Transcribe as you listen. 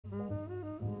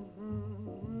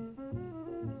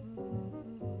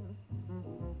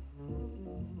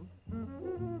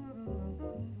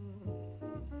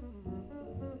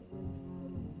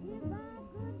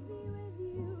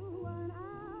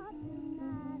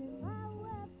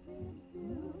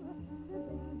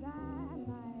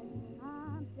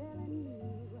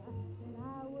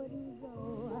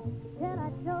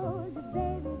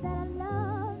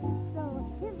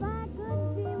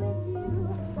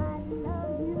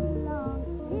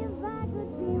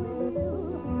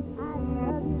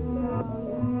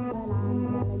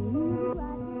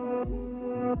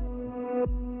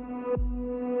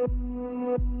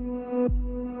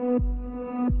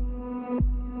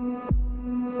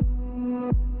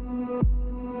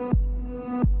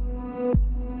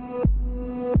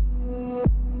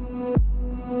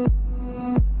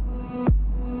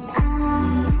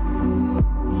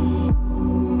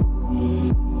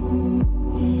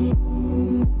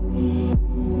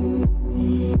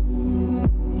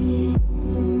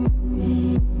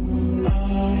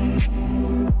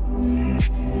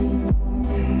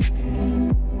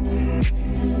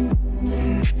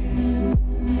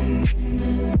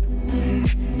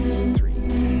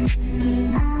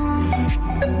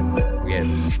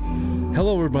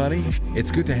everybody.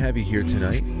 It's good to have you here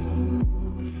tonight.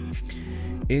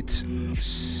 It's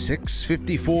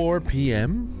 6:54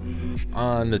 p.m.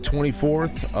 on the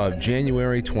 24th of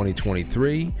January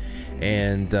 2023,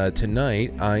 and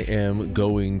tonight I am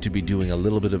going to be doing a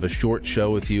little bit of a short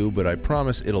show with you, but I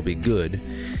promise it'll be good.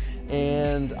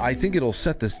 And I think it'll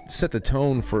set the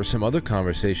tone for some other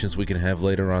conversations we can have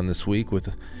later on this week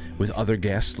with other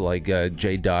guests like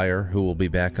Jay Dyer, who will be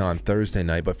back on Thursday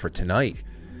night. But for tonight,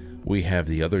 we have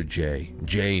the other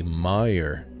Jay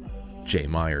Myers.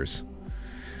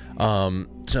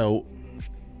 So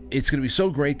it's going to be so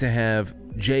great to have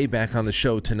Jay back on the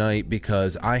show tonight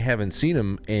because I haven't seen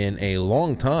him in a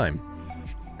long time.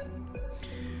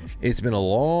 It's been a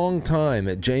long time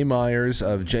that Jay Myers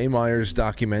of Jay Myers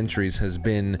Documentaries has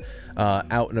been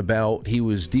out and about. He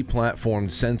was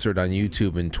deplatformed, censored on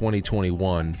YouTube in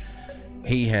 2021.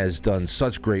 He has done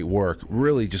such great work,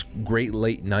 really just great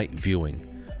late night viewing.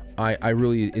 I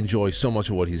really enjoy so much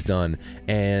of what he's done,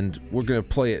 and we're going to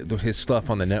play his stuff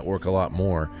on the network a lot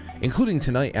more, including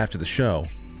tonight after the show.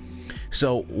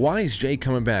 So why is Jay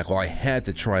coming back? Well, I had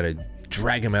to try to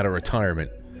drag him out of retirement,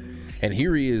 and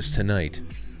here he is tonight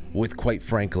with, quite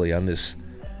frankly, on this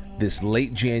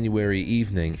late January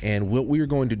evening. And what we're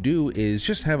going to do is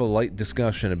just have a light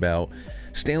discussion about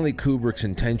Stanley Kubrick's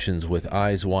intentions with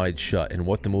Eyes Wide Shut and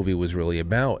what the movie was really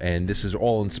about. And this is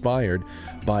all inspired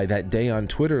by that day on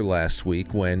Twitter last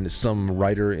week when some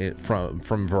writer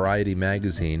from Variety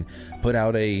magazine put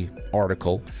out a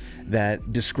article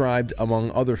that described,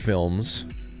 among other films,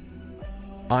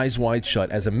 Eyes Wide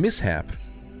Shut as a mishap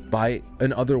by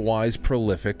an otherwise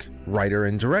prolific writer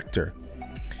and director.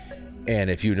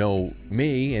 And if you know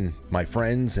me and my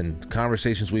friends and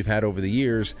conversations we've had over the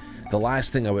years, the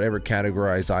last thing I would ever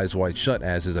categorize Eyes Wide Shut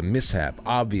as is a mishap.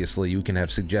 Obviously, you can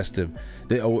have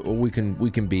we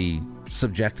can be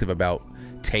subjective about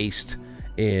taste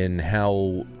in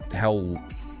how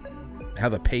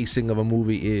the pacing of a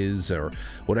movie is, or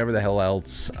whatever the hell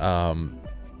else,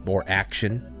 or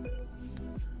action.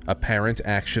 Apparent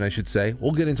action, I should say.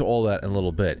 We'll get into all that in a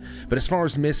little bit. But as far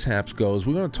as mishaps goes,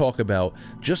 we're going to talk about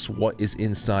just what is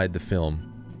inside the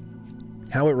film,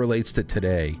 how it relates to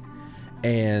today,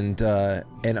 and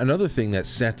another thing that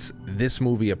sets this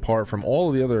movie apart from all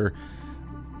of the other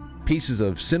pieces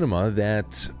of cinema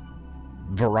that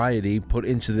Variety put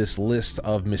into this list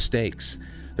of mistakes.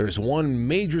 There's one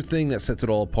major thing that sets it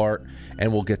all apart,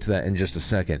 and we'll get to that in just a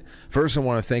second. First, I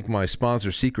want to thank my sponsor,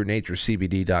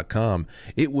 SecretNatureCBD.com.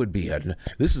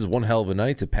 This is one hell of a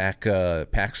night to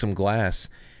pack some glass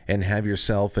and have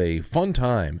yourself a fun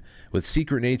time with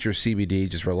Secret Nature CBD,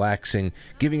 just relaxing,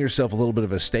 giving yourself a little bit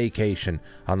of a staycation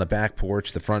on the back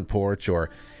porch, the front porch, or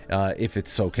if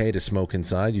it's okay to smoke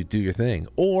inside, you do your thing.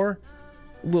 Or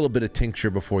a little bit of tincture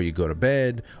before you go to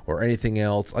bed, or anything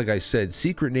else. Like I said,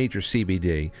 Secret Nature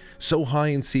CBD, so high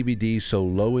in CBD, so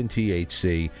low in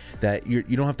THC, that you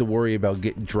don't have to worry about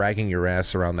dragging your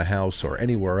ass around the house or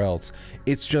anywhere else.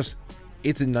 It's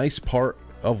a nice part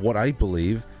of what I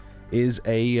believe is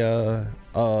a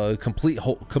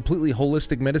completely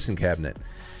holistic medicine cabinet.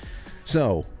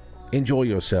 So enjoy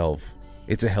yourself.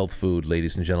 It's a health food,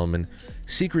 ladies and gentlemen.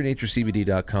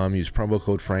 SecretNatureCBD.com. Use promo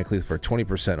code Frankly for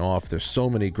 20% off. There's so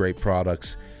many great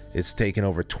products. It's taken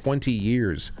over 20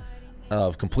 years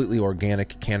of completely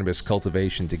organic cannabis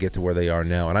cultivation to get to where they are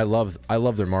now, and I love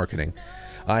their marketing.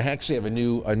 I actually have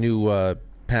a new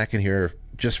pack in here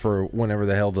just for whenever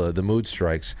the hell the mood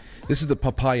strikes. This is the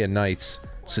Papaya Nights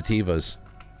sativas.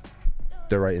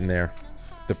 They're right in there.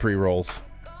 The pre-rolls.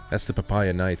 That's the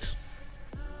Papaya Nights.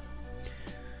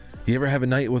 You ever have a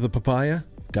night with a papaya?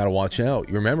 Gotta watch out.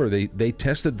 You remember they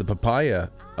tested the papaya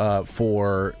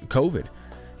for COVID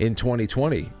in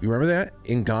 2020. You remember that?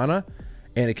 In Ghana?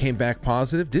 And it came back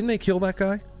positive. Didn't they kill that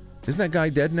guy? Isn't that guy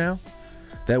dead now?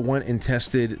 That went and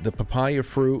tested the papaya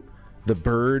fruit, the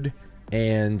bird,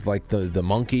 and like the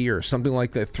monkey or something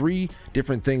like that. 3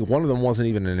 different things. One of them wasn't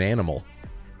even an animal.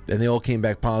 And they all came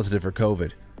back positive for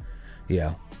COVID.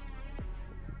 Yeah.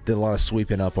 Did a lot of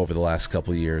sweeping up over the last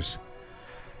couple of years.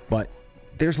 But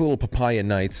there's a little Papaya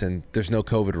Nights, and there's no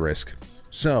COVID risk.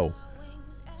 So,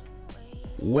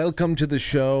 welcome to the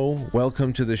show.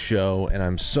 Welcome to the show. And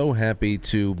I'm so happy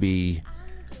to be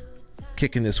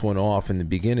kicking this one off in the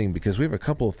beginning because we have a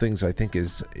couple of things I think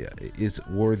is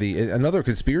worthy. Another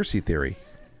conspiracy theory.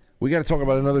 We got to talk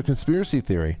about another conspiracy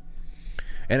theory.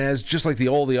 And as just like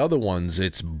all the other ones,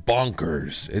 it's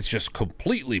bonkers. It's just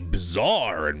completely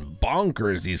bizarre and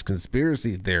bonkers, these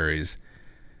conspiracy theories.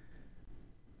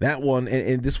 That one,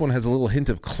 and this one has a little hint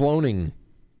of cloning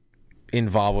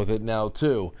involved with it now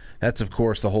too. That's of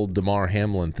course the whole Damar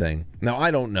Hamlin thing. Now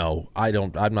I don't know.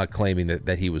 I'm not claiming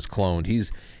that he was cloned.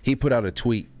 He put out a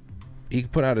tweet. He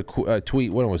put out a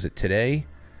tweet. When was it? Today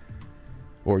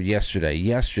or yesterday?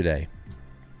 Yesterday.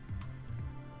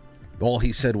 All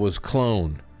he said was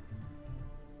clone.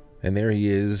 And there he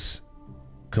is,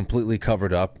 completely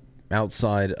covered up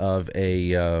outside of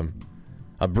a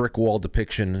brick wall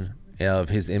depiction of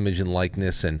his image and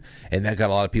likeness, and that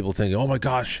got a lot of people thinking, oh my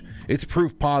gosh, it's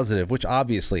proof positive, which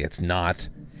obviously it's not.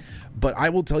 But I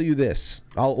will tell you this.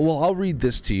 I'll read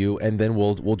this to you, and then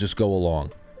we'll just go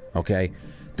along. Okay?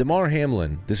 Damar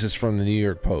Hamlin, this is from the New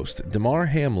York Post. Damar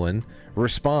Hamlin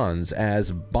responds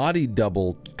as body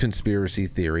double conspiracy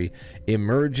theory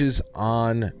emerges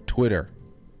on Twitter.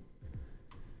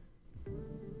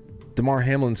 Damar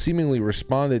Hamlin seemingly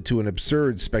responded to an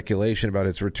absurd speculation about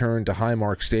its return to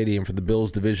Highmark Stadium for the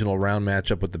Bills' divisional round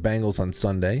matchup with the Bengals on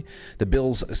Sunday. The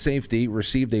Bills' safety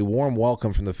received a warm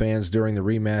welcome from the fans during the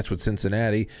rematch with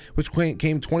Cincinnati, which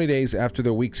came 20 days after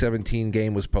their Week 17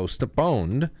 game was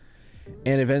postponed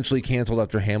and eventually canceled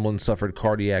after Hamlin suffered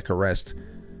cardiac arrest,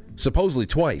 supposedly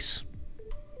twice,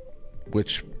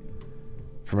 which,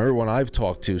 from everyone I've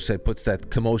talked to, said puts that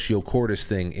commotio cordis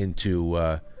thing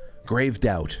into grave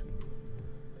doubt.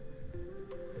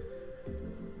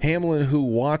 Hamlin, who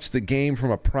watched the game from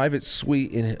a private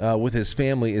suite with his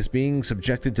family, is being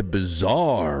subjected to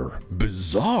bizarre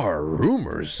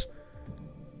rumors.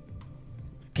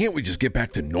 Can't we just get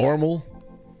back to normal?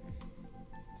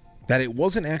 That it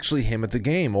wasn't actually him at the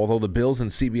game, although the Bills and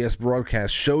CBS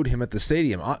broadcast showed him at the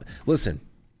stadium. Listen,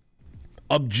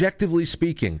 objectively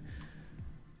speaking,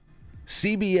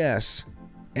 CBS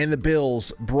and the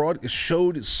Bills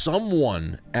showed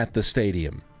someone at the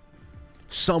stadium.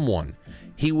 Someone.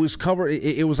 He was covered.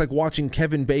 It was like watching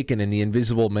Kevin Bacon in The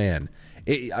Invisible Man.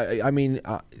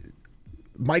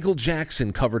 Michael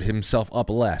Jackson covered himself up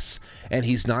less, and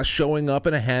he's not showing up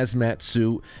in a hazmat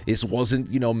suit. This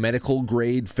wasn't, medical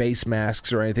grade face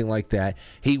masks or anything like that.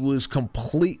 He was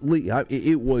completely.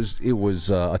 It was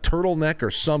a turtleneck or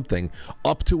something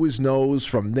up to his nose.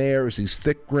 From there is these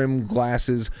thick rimmed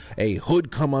glasses, a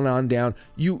hood coming on down.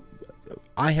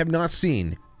 I have not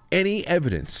seen any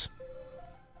evidence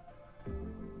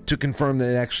to confirm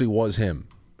that it actually was him.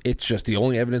 It's just the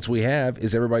only evidence we have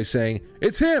is everybody saying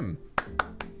it's him.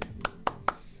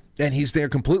 And he's there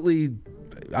completely.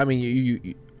 I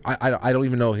mean, I don't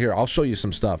even know. Here, I'll show you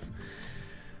some stuff.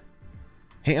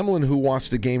 Hamlin, who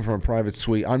watched the game from a private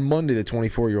suite on Monday, the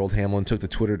 24-year-old Hamlin took to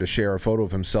Twitter to share a photo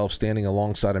of himself standing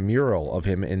alongside a mural of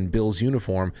him in Bill's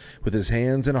uniform with his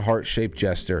hands in a heart-shaped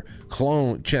gesture.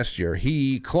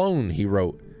 He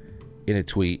wrote in a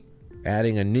tweet,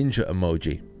 adding a ninja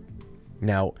emoji.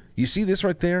 Now, you see this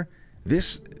right there?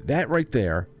 That right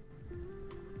there,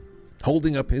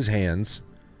 holding up his hands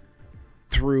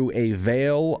through a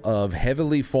veil of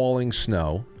heavily falling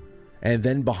snow, and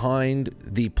then behind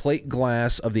the plate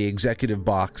glass of the executive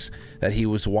box that he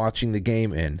was watching the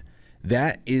game in.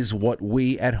 That is what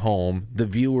we at home, the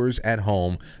viewers at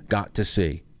home, got to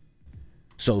see.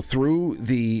 So through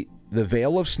the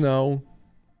veil of snow,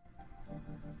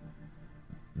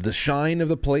 the shine of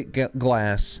the plate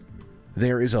glass,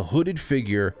 there is a hooded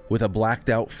figure with a blacked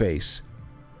out face.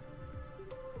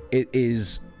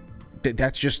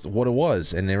 That's just what it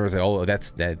was. And they were like, oh,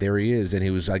 there he is.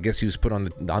 And I guess he was put on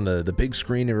the big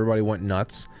screen. Everybody went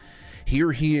nuts.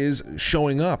 Here he is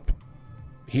showing up.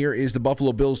 Here is the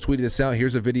Buffalo Bills tweeted this out.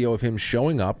 Here's a video of him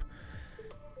showing up.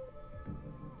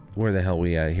 Where the hell are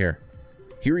we at here?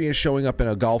 Here he is showing up in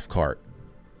a golf cart.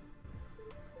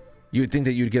 You would think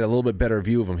that you'd get a little bit better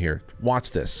view of him here.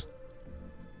 Watch this.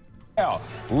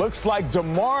 Looks like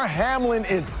Damar Hamlin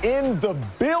is in the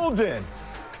building.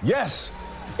 Yes,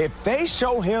 if they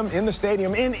show him in the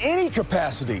stadium in any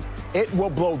capacity, it will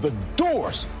blow the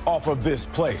doors off of this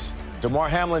place. Damar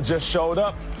Hamlin just showed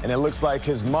up, and it looks like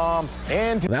his mom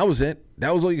and... That was it.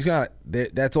 That was all you got.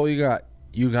 That's all you got.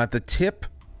 You got the tip.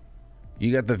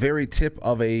 You got the very tip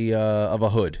of a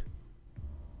hood.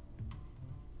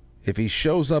 If he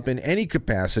shows up in any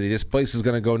capacity, this place is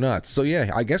going to go nuts. So,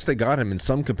 yeah, I guess they got him in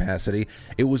some capacity.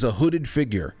 It was a hooded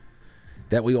figure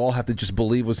that we all have to just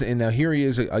believe was in. Now, here he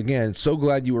is again. So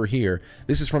glad you were here.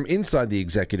 This is from inside the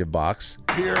executive box.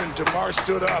 Here, and Damar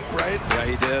stood up, right? Yeah,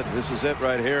 he did. This is it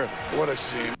right here. What a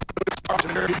scene.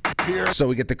 So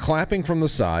we get the clapping from the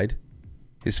side.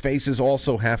 His face is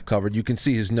also half covered. You can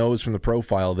see his nose from the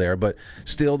profile there, but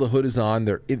still the hood is on.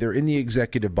 They're in the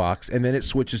executive box, and then it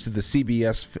switches to the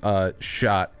CBS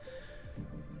shot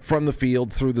from the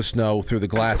field, through the snow, through the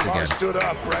glass again. Stood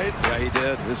up, right? Yeah, he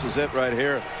did. This is it right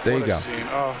here. There you go. Scene.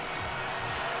 Oh.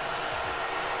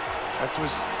 That's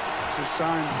what's It's a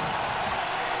sign.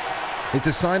 It's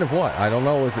a sign of what? I don't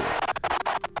know.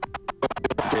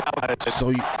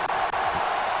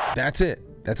 That's it.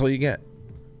 That's all you get.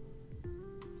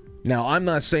 Now, I'm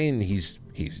not saying he's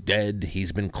dead,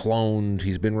 he's been cloned,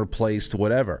 he's been replaced,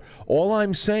 whatever. All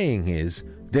I'm saying is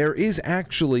there is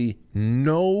actually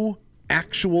no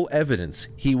actual evidence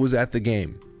he was at the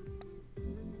game.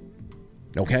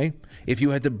 Okay? If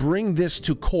you had to bring this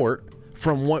to court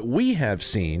from what we have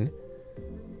seen,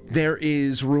 there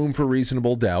is room for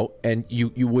reasonable doubt, and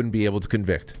you wouldn't be able to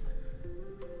convict.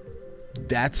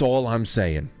 That's all I'm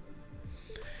saying.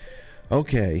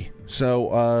 Okay,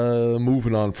 so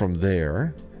moving on from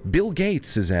there, Bill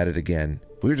Gates is at it again.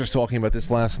 We were just talking about this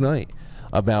last night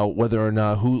about whether or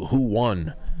not who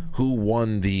won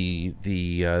the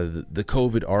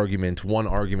COVID argument, one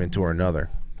argument or another.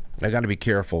 I got to be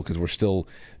careful because we're still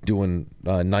doing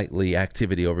nightly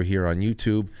activity over here on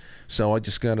YouTube, so I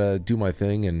just gotta do my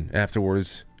thing, and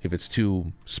afterwards, if it's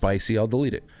too spicy, I'll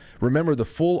delete it. Remember, the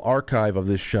full archive of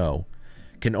this show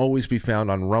can always be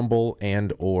found on Rumble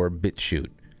and or BitChute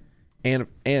and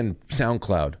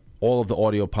SoundCloud. All of the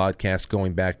audio podcasts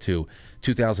going back to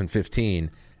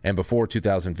 2015 and before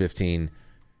 2015,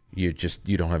 you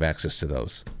don't have access to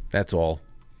those. That's all.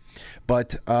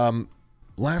 But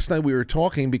last night we were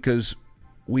talking because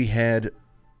we had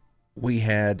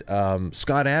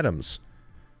Scott Adams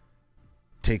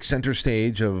take center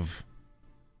stage of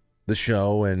the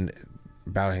show, and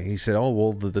he said, "Oh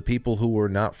well, the people who were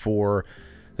not for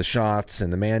the shots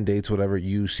and the mandates, whatever,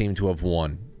 you seem to have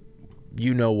won."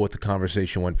 You know what the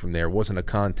conversation went from there. It wasn't a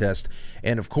contest.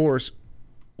 And of course,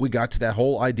 we got to that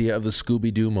whole idea of the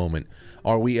Scooby-Doo moment.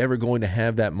 Are we ever going to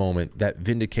have that moment, that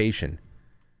vindication,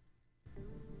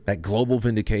 that global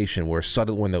vindication where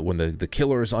suddenly when the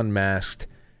killer is unmasked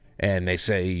and they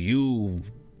say, "You,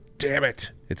 damn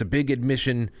it, it's a big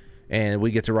admission," and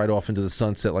we get to ride off into the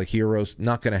sunset like heroes?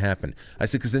 Not going to happen. I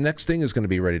said, because the next thing is going to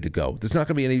be ready to go. There's not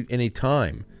going to be any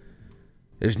time.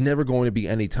 There's never going to be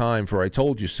any time for "I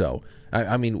told you so."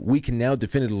 I mean, we can now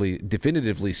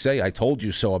definitively say "I told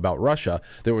you so" about Russia.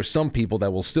 There were some people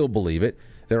that will still believe it.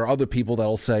 There are other people that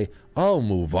will say, "Oh,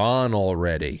 move on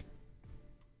already."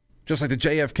 Just like the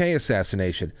JFK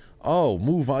assassination. "Oh,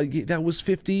 move on. That was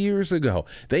 50 years ago."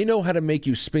 They know how to make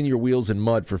you spin your wheels in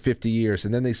mud for 50 years,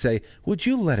 and then they say, "Would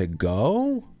you let it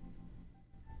go?"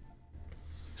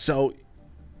 So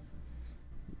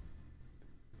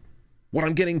what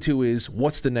I'm getting to is,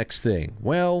 what's the next thing?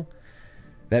 Well,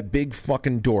 that big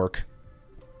fucking dork,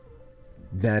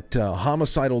 that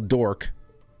homicidal dork,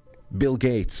 Bill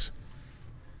Gates,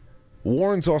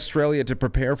 warns Australia to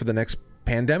prepare for the next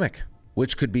pandemic,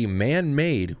 which could be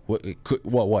man-made. What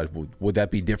would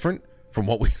that be different from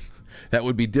what we? That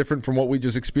would be different from what we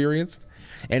just experienced,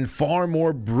 and far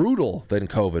more brutal than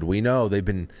COVID. We know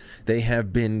they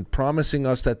have been promising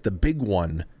us that the big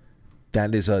one.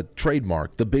 That is a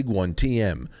trademark, the big one,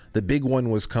 TM. The big one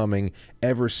was coming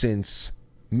ever since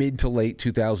mid to late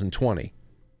 2020.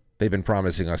 They've been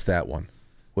promising us that one,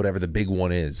 whatever the big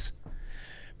one is.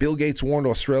 Bill Gates warned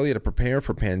Australia to prepare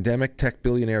for pandemic. Tech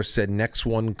billionaire said next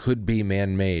one could be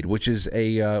man-made, which is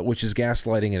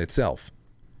gaslighting in itself.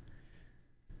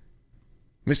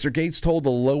 Mr. Gates told the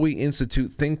Lowy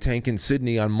Institute think tank in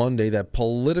Sydney on Monday that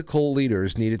political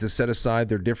leaders needed to set aside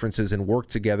their differences and work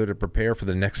together to prepare for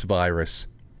the next virus,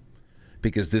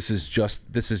 because this is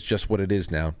just what it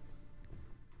is now.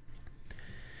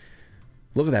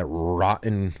 Look at that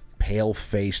rotten,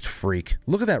 pale-faced freak.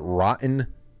 Look at that rotten.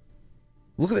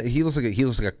 Look at that. He looks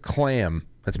like a clam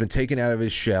that's been taken out of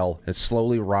his shell and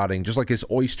slowly rotting, just like his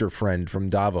oyster friend from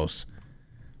Davos.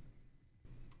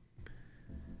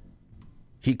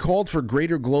 He called for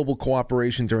greater global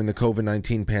cooperation during the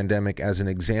COVID-19 pandemic as an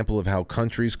example of how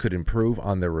countries could improve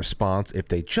on their response if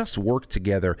they just work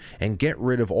together and get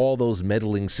rid of all those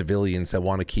meddling civilians that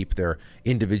want to keep their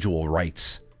individual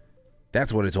rights.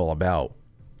 That's what it's all about.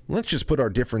 Let's just put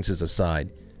our differences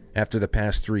aside after the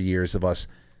past 3 years of us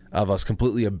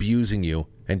completely abusing you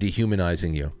and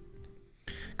dehumanizing you.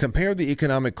 Compare the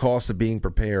economic cost of being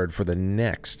prepared for the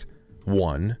next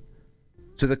one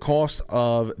to the cost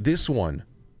of this one.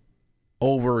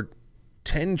 Over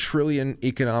 10 trillion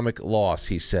economic loss,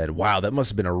 he said. Wow, that must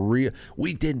have been a real...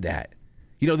 We did that.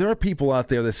 You know, there are people out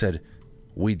there that said,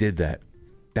 we did that.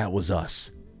 That was us.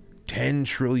 $10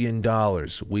 trillion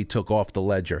we took off the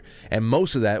ledger. And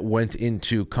most of that went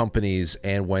into companies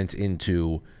and went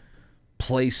into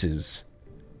places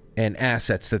and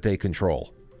assets that they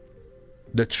control.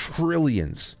 The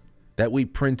trillions that we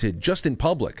printed just in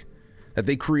public, that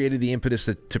they created the impetus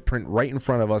to print right in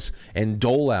front of us and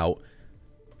dole out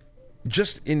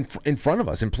just in front of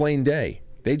us in plain day.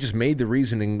 They just made the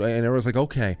reasoning, and everyone's like,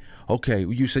 okay,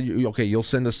 you said, you'll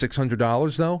send us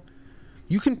 $600 though?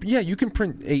 You can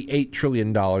print $8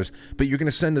 trillion, but you're going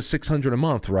to send us $600 a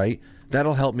month, right?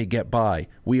 That'll help me get by.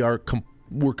 We're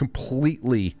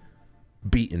completely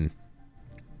beaten.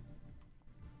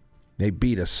 They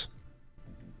beat us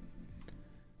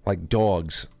like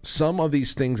dogs. Some of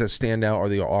these things that stand out are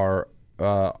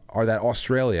that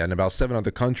Australia and about 7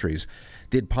 other countries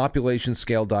did population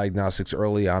scale diagnostics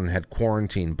early on and had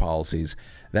quarantine policies.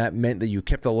 That meant that you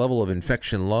kept the level of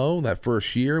infection low that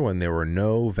first year when there were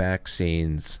no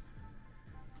vaccines.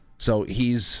 So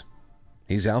he's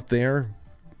out there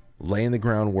laying the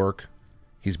groundwork.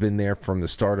 He's been there from the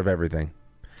start of everything.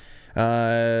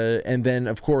 And then,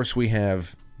 of course, we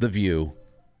have The View.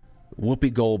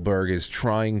 Whoopi Goldberg is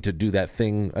trying to do that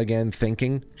thing again,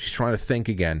 thinking. She's trying to think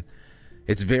again.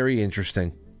 It's very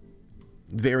interesting.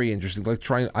 Very interesting. Like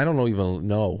I don't even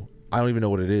know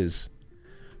what it is.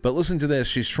 But listen to this.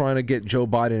 She's trying to get Joe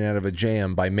Biden out of a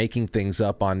jam by making things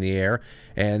up on the air.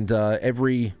 And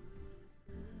every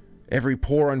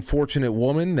poor, unfortunate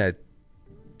woman that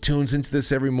tunes into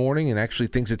this every morning and actually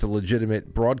thinks it's a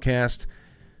legitimate broadcast,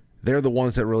 they're the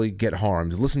ones that really get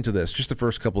harmed. Listen to this. Just the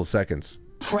first couple of seconds.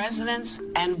 Presidents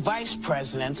and vice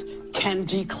presidents can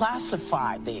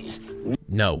declassify these.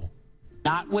 No.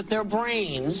 Not with their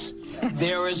brains.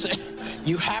 There is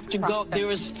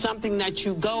something that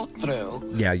you go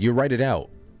through. Yeah, you write it out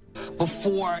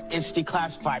before it's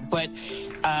declassified. But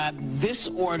this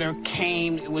order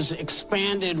it was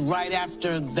expanded right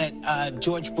after that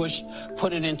George Bush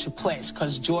put it into place,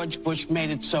 because George Bush made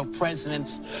it so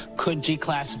presidents could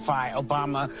declassify.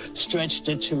 Obama stretched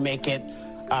it to make it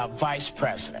vice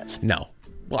presidents. No.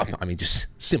 Well, I mean, just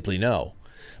simply no.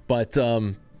 But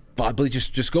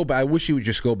just go back. I wish you would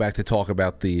just go back to talk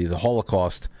about the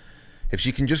Holocaust. If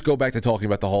she can just go back to talking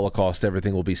about the Holocaust,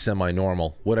 everything will be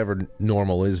semi-normal, whatever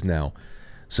normal is now.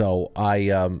 So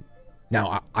I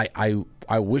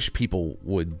wish people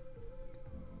would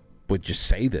just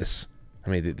say this. I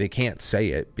mean, they can't say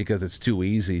it because it's too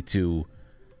easy to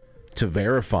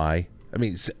verify. I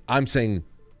mean, I'm saying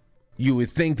you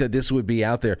would think that this would be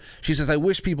out there. She says, I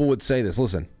wish people would say this.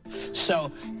 Listen.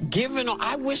 So,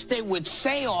 I wish they would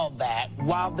say all that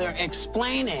while they're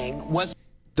explaining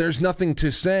There's nothing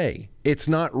to say. It's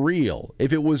not real.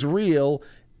 If it was real,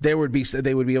 they would be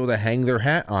able to hang their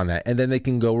hat on that, and then they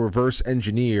can go reverse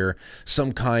engineer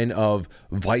some kind of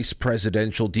vice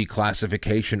presidential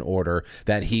declassification order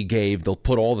that he gave. They'll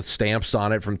put all the stamps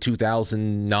on it from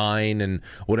 2009 and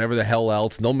whatever the hell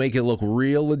else, and they'll make it look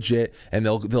real legit, and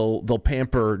they'll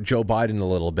pamper Joe Biden a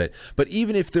little bit. But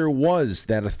even if there was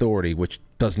that authority, which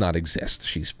does not exist,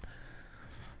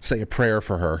 say a prayer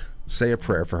for her. Say a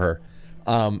prayer for her.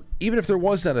 Even if there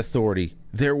was that authority,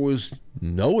 there was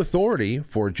no authority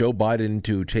for Joe Biden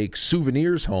to take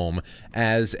souvenirs home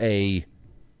as a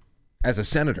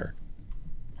senator,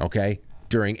 okay?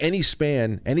 During any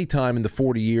time in the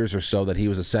 40 years or so that he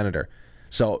was a senator.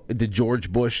 So did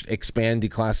George Bush expand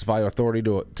declassify authority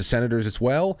to senators as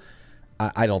well?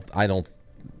 I don't.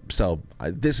 So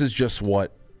this is just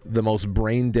what the most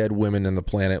brain-dead women on the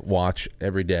planet watch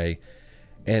every day,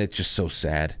 and it's just so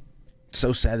sad.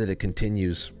 So sad that it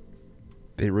continues.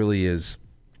 It really is.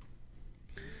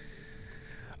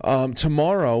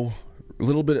 Tomorrow, a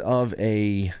little bit of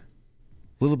a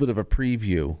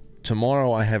preview.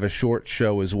 Tomorrow I have a short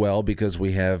show as well because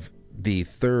we have the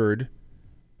third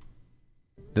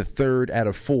out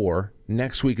of 4.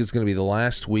 Next week is going to be the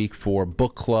last week for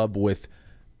book club with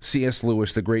C.S.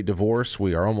 Lewis, The Great Divorce.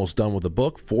 We are almost done with the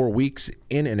book. 4 weeks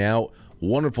in and out.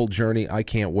 Wonderful journey. I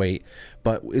can't wait.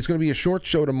 But it's going to be a short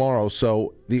show tomorrow.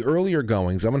 So the earlier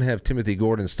goings, I'm going to have Timothy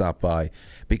Gordon stop by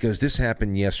because this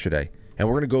happened yesterday. And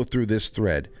we're going to go through this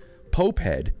thread.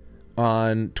 Popehead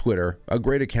on Twitter, a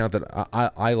great account that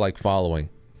I like following,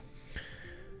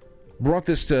 brought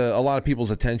this to a lot of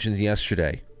people's attention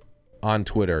yesterday on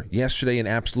Twitter. Yesterday, an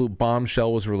absolute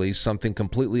bombshell was released, something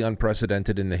completely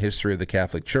unprecedented in the history of the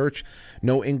Catholic Church.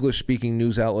 No English-speaking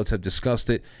news outlets have discussed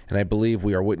it, and I believe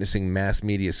we are witnessing mass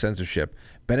media censorship.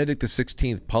 Benedict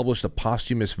XVI published a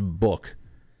posthumous book.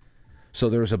 So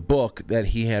there's a book that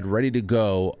he had ready to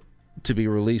go to be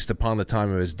released upon the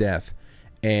time of his death,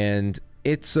 and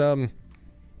it's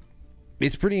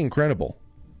pretty incredible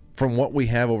from what we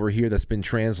have over here that's been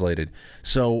translated.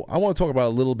 So I want to talk about a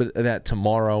little bit of that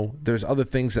tomorrow. There's other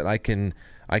things that I can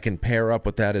pair up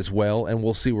with that as well, and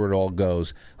we'll see where it all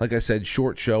goes. Like I said,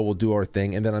 short show, we'll do our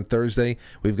thing, and then on Thursday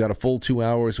we've got a full 2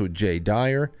 hours with Jay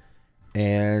Dyer,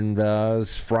 and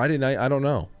Friday night, I don't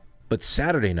know, but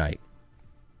Saturday night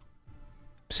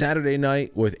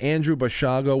with Andrew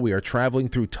Bashago, we are traveling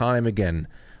through time again.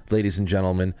 ladies and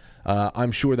gentlemen.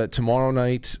 I'm sure that tomorrow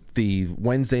night, the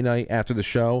Wednesday night after the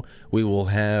show, we will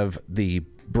have the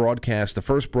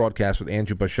first broadcast with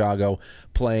Andrew Bashago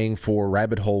playing for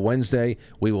Rabbit Hole Wednesday.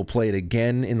 We will play it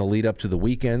again in the lead up to the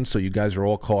weekend, so you guys are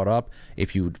all caught up.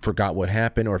 If you forgot what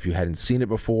happened or if you hadn't seen it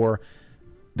before,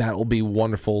 that'll be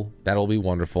wonderful. That'll be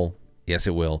wonderful. Yes,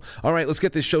 it will. All right, let's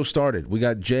get this show started. We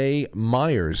got Jay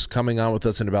Myers coming on with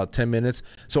us in about 10 minutes,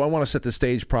 so I want to set the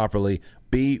stage properly.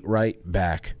 Be right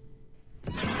back.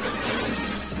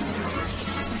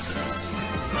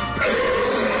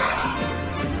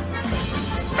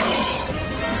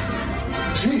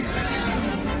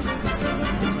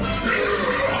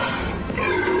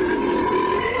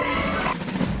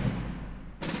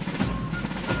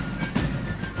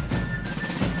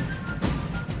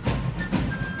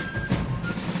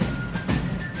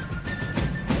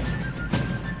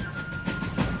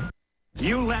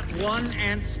 You let one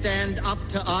ant stand up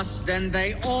to us, then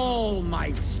they all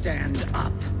might stand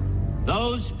up.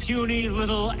 Those puny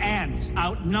little ants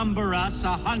outnumber us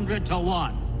 100 to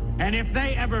 1. And if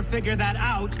they ever figure that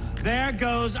out, there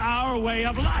goes our way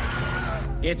of life.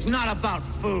 It's not about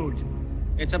food.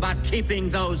 It's about keeping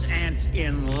those ants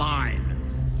in line.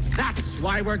 That's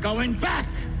why we're going back.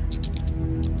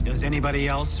 Does anybody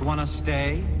else want to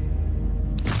stay?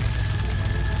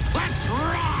 Let's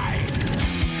ride!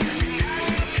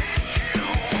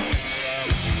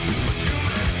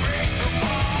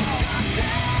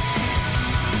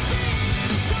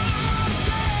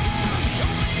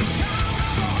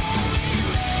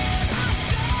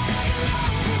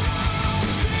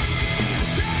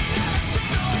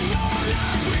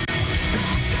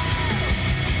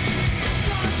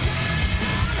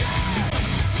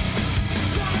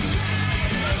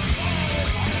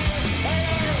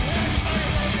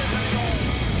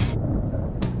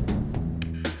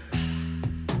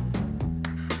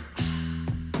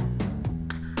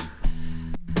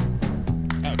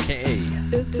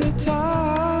 It's the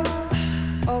time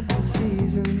of the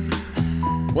season.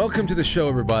 Welcome to the show,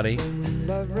 everybody.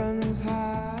 Love runs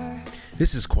high.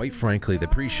 This is, quite frankly, the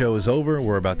pre-show is over.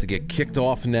 We're about to get kicked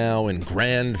off now in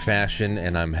grand fashion,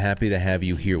 and I'm happy to have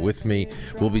you here with me.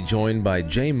 We'll be joined by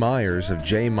Jay Myers of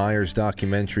Jay Myers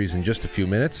Documentaries in just a few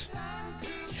minutes.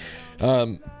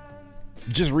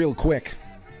 Just real quick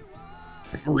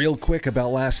about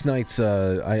last night's.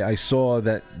 I saw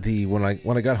that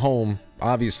when I got home,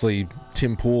 obviously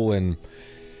Tim Pool and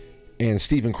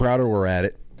Steven Crowder were at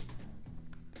it,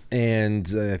 and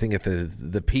I think at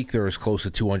the peak there was close to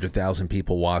 200,000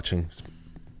 people watching.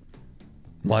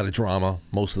 A lot of drama.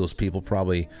 Most of those people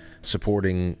probably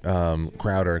supporting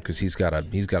Crowder because he's got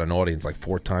an audience like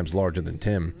 4 times larger than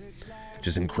Tim.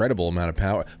 Just incredible amount of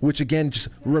power, which again just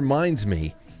reminds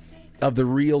me of the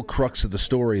real crux of the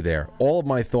story there. All of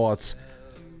my thoughts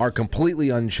are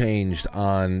completely unchanged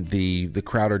on the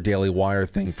Crowder Daily Wire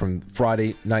thing from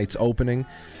Friday night's opening.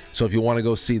 So if you want to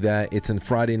go see that, it's in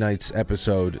Friday night's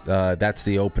episode. That's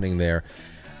the opening there.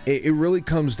 It really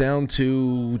comes down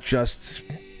to just,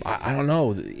 I don't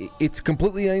know, it's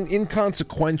completely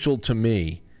inconsequential to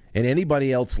me and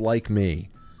anybody else like me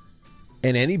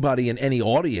and anybody in any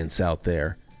audience out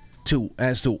there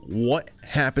as to what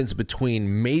happens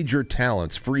between major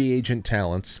talents, free agent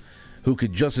talents, who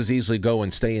could just as easily go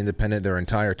and stay independent their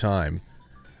entire time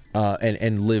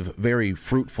and live very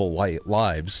fruitful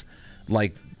lives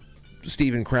like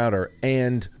Steven Crowder,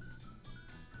 and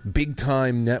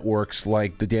big-time networks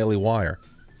like the Daily Wire.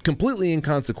 Completely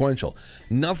inconsequential.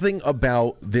 Nothing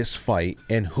about this fight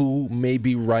and who may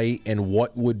be right and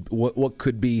what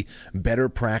could be better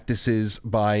practices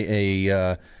by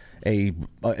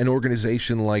an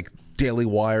organization like Daily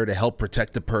Wire to help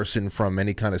protect a person from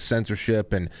any kind of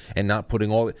censorship and not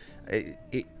putting all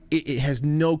it has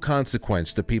no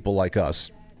consequence to people like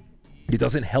us. It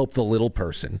doesn't help the little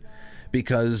person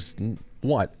because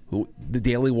the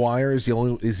Daily Wire is the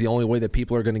only way that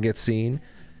people are going to get seen,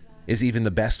 is even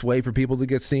the best way for people to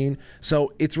get seen.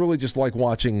 So it's really just like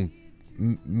watching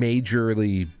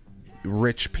majorly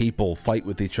rich people fight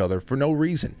with each other for no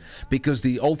reason, because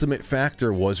the ultimate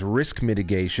factor was risk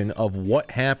mitigation of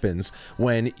what happens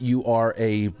when you are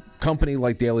a company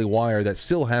like Daily Wire that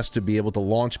still has to be able to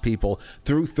launch people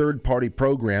through third-party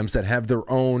programs that have their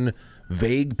own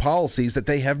vague policies that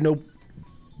they have no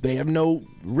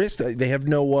risk, they have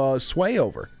no sway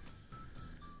over.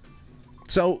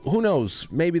 So who knows?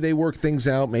 Maybe they work things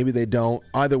out, maybe they don't.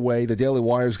 Either way, the Daily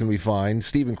Wire is going to be fine,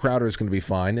 Steven Crowder is going to be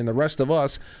fine, and the rest of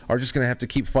us are just going to have to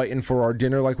keep fighting for our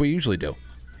dinner like we usually do.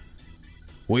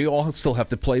 We all still have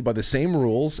to play by the same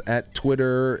rules at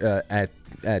Twitter, at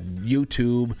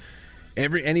YouTube,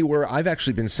 anywhere. I've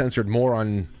actually been censored more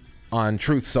on on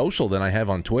Truth Social than I have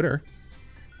on Twitter.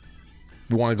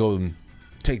 We want to go and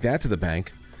take that to the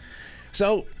bank.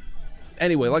 So,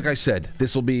 anyway, like I said,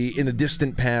 this will be in the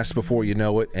distant past before you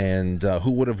know it. And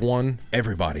who would have won?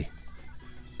 Everybody.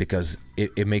 Because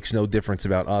it makes no difference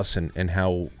about us and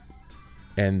how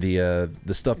and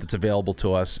the stuff that's available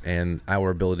to us and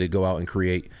our ability to go out and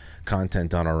create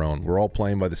content on our own. We're all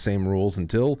playing by the same rules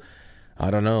until,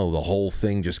 I don't know, the whole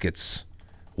thing just gets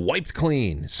wiped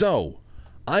clean. So,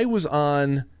 I was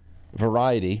on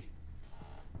Variety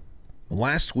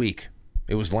last week.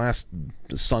 It was last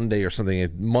Sunday or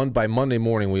something. By Monday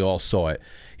morning, we all saw it.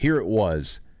 Here it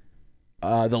was.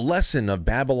 The Lesson of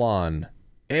Babylon.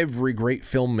 Every great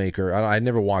filmmaker, I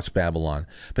never watched Babylon,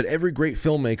 but every great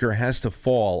filmmaker has to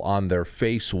fall on their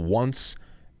face once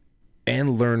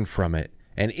and learn from it.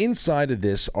 And inside of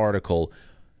this article,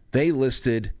 they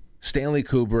listed Stanley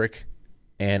Kubrick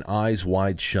and Eyes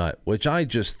Wide Shut, which I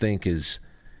just think is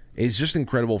just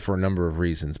incredible for a number of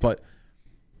reasons. But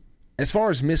as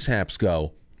far as mishaps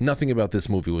go, nothing about this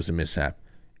movie was a mishap.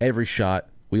 Every shot,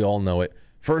 we all know it.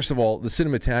 First of all, the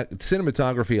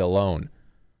cinematography alone.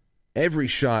 Every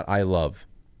shot I love.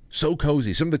 So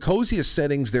cozy. Some of the coziest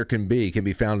settings there can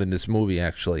be found in this movie,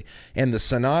 actually. And the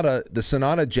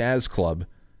Sonata Jazz Club,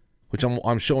 which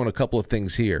I'm showing a couple of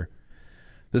things here.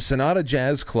 The Sonata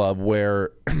Jazz Club,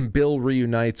 where Bill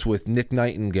reunites with Nick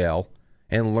Nightingale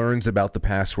and learns about the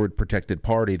password-protected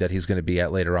party that he's going to be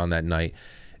at later on that night.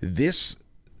 This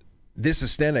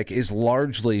aesthetic is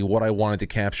largely what I wanted to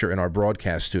capture in our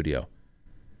broadcast studio.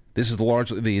 This is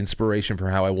largely the inspiration for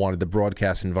how I wanted the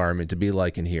broadcast environment to be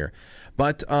like in here.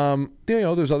 But,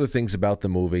 there's other things about the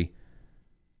movie.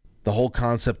 The whole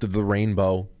concept of the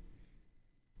rainbow.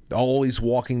 Always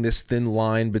walking this thin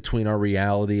line between our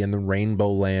reality and the rainbow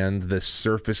land. This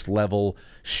surface level,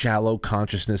 shallow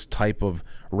consciousness type of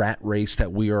rat race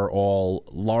that we are all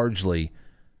largely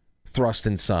thrust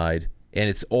inside. And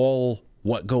it's all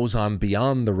what goes on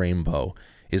beyond the rainbow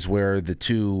is where the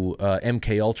two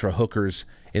MK Ultra hookers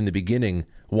in the beginning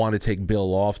want to take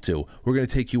Bill off to. We're going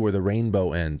to take you where the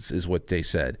rainbow ends, is what they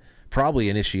said. Probably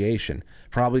initiation.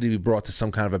 Probably to be brought to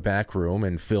some kind of a back room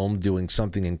and filmed doing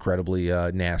something incredibly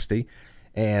nasty.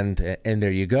 And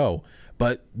there you go.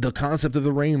 But the concept of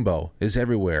the rainbow is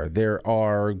everywhere. There's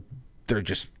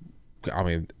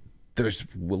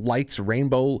lights,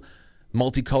 rainbow,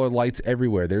 multicolored lights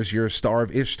everywhere. There's your Star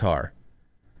of Ishtar.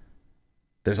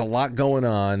 There's a lot going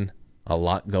on.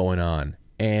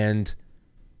 And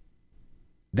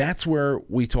that's where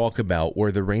we talk about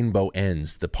where the rainbow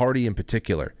ends, the party in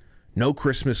particular. No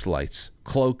Christmas lights,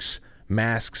 cloaks,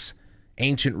 masks,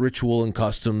 ancient ritual and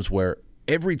customs where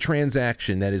every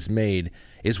transaction that is made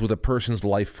is with a person's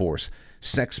life force.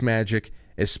 Sex magic,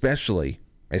 especially,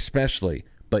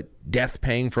 but death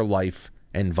paying for life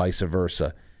and vice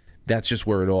versa. That's just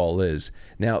where it all is.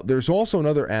 Now, there's also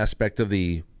another aspect of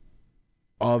the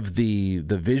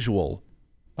visual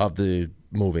of the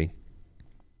movie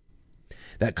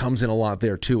that comes in a lot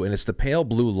there too, and it's the pale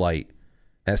blue light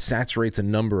that saturates a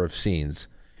number of scenes.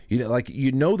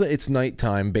 You know that it's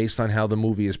nighttime based on how the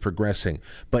movie is progressing,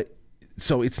 but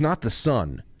so it's not the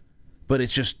sun, but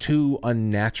it's just too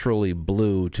unnaturally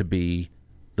blue to be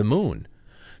the moon.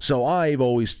 So I've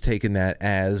always taken that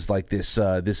as like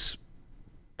this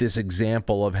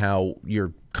example of how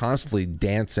you're constantly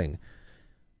dancing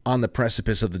on the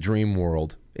precipice of the dream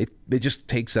world. It just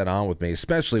takes that on with me,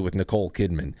 especially with Nicole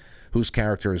Kidman, whose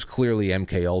character is clearly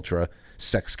MK Ultra,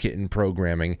 sex kitten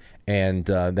programming, and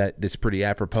that is pretty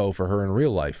apropos for her in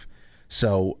real life.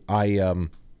 So I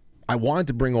wanted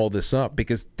to bring all this up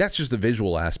because that's just the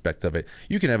visual aspect of it.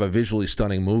 You can have a visually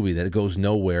stunning movie that goes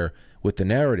nowhere with the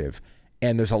narrative,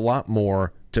 and there's a lot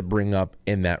more to bring up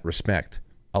in that respect.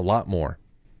 A lot more.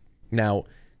 Now,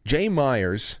 Jay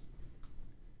Myers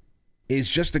is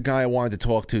just a guy I wanted to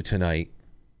talk to tonight.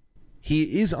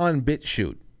 He is on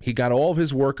BitChute. He got all of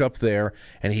his work up there,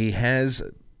 and he has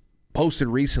posted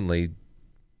recently,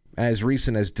 as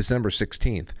recent as December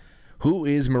 16th. Who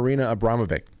is Marina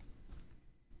Abramovic?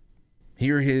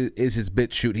 Here is his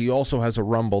BitChute. He also has a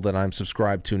Rumble that I'm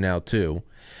subscribed to now, too.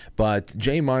 But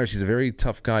Jay Myers, he's a very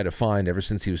tough guy to find ever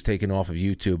since he was taken off of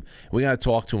YouTube. We got to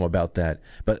talk to him about that.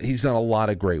 But he's done a lot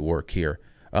of great work here.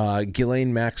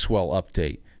 Ghislaine Maxwell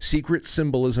update. Secret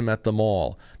Symbolism at the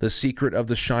Mall, The Secret of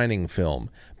the Shining film,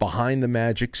 Behind the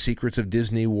Magic Secrets of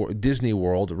Disney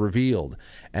World revealed,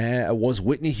 was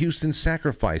Whitney Houston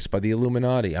sacrificed by the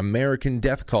Illuminati, American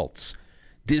death cults,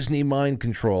 Disney mind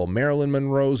control, Marilyn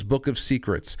Monroe's Book of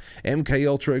Secrets, MK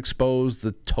Ultra exposed,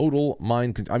 the total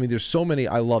mind I mean, there's so many.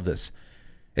 I love this,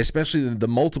 especially the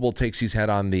multiple takes he's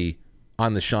had on the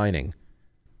Shining.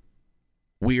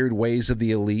 Weird ways of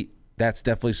the elite. That's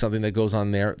definitely something that goes on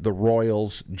there. The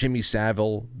Royals, Jimmy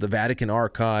Savile, the Vatican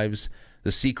Archives,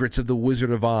 The Secrets of the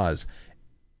Wizard of Oz.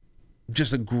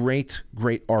 Just a great,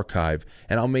 great archive.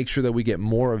 And I'll make sure that we get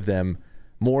more of them,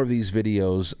 more of these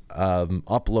videos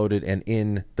uploaded and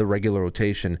in the regular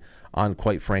rotation on,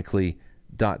 quite frankly,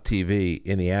 .tv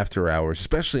in the after hours,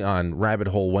 especially on Rabbit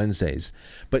Hole Wednesdays.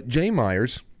 But Jay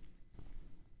Myers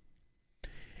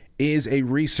is a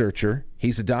researcher.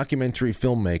 He's a documentary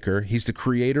filmmaker. He's the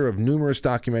creator of numerous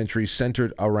documentaries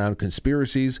centered around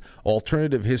conspiracies,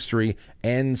 alternative history,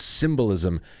 and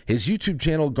symbolism. His YouTube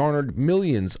channel garnered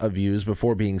millions of views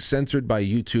before being censored by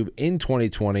YouTube in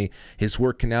 2020. His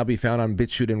work can now be found on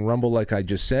BitChute and Rumble, like I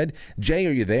just said. Jay,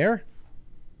 are you there?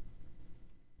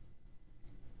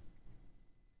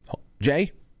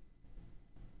 Jay?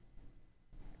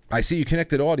 I see you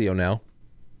connected audio now.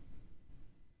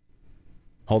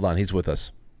 Hold on, he's with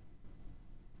us.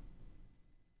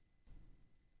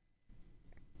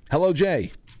 Hello,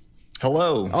 Jay.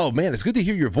 Hello. Oh, man, it's good to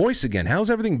hear your voice again. How's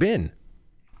everything been?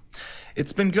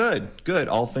 It's been good. Good.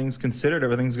 All things considered,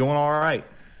 everything's going all right.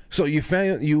 So you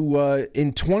found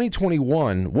in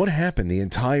 2021, what happened? The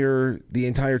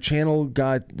entire channel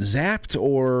got zapped,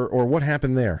 or what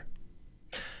happened there?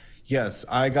 Yes,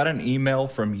 I got an email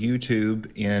from YouTube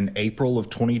in April of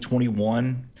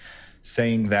 2021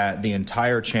 saying that the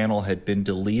entire channel had been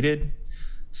deleted,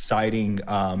 citing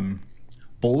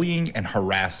bullying and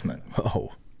harassment. Oh.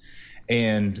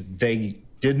 And they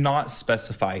did not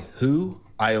specify who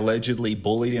I allegedly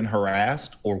bullied and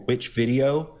harassed or which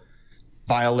video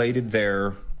violated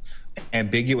their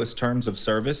ambiguous terms of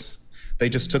service. They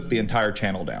just took the entire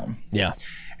channel down. Yeah.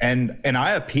 And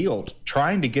I appealed,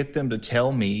 trying to get them to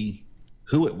tell me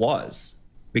who it was.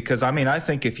 Because, I mean, I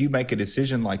think if you make a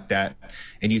decision like that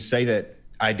and you say that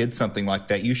I did something like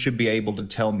that, you should be able to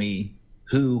tell me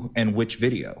who and which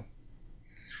video.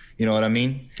 You know what I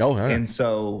mean? Oh, yeah. And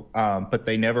so, but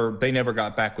they never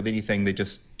got back with anything. They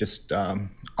just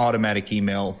automatic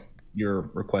email, your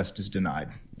request is denied.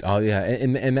 Oh, yeah.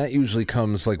 And that usually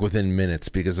comes like within minutes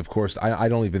because, of course, I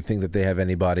don't even think that they have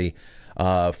anybody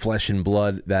flesh and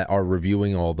blood that are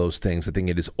reviewing all those things. I think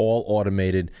it is all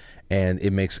automated and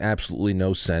it makes absolutely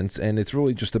no sense. And it's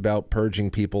really just about purging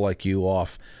people like you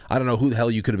off. I don't know who the hell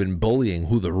you could have been bullying.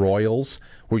 Who, the Royals?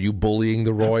 Were you bullying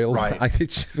the Royals? Right.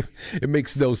 It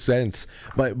makes no sense.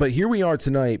 But here we are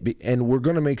tonight, and we're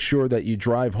going to make sure that you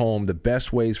drive home the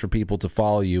best ways for people to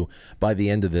follow you by the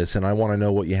end of this. And I want to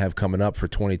know what you have coming up for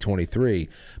 2023.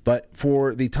 But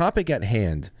for the topic at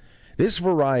hand, this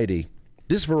variety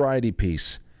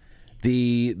piece,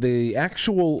 the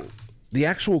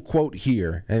actual quote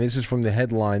here, and this is from the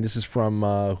headline. This is from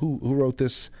who wrote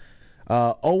this?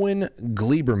 Owen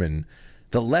Gleiberman.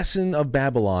 The lesson of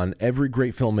Babylon: every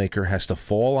great filmmaker has to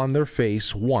fall on their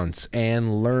face once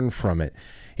and learn from it.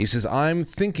 He says, I'm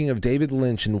thinking of David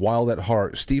Lynch in Wild at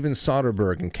Heart, Steven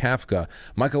Soderbergh and Kafka,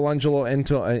 Michelangelo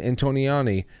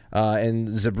Antonioni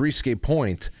and Zabriskie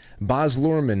Point, Baz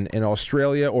Luhrmann in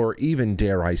Australia, or even,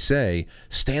 dare I say,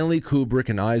 Stanley Kubrick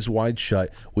and Eyes Wide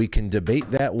Shut. We can debate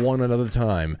that one another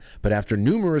time, but after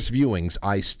numerous viewings,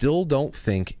 I still don't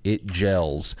think it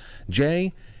gels.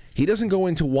 Jay, he doesn't go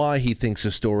into why he thinks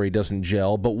a story doesn't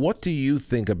gel, but what do you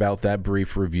think about that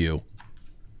brief review?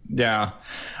 Yeah,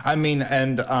 I mean,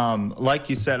 and like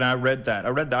you said, and I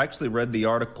actually read the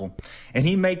article, and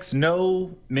he makes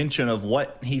no mention of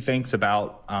what he thinks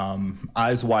about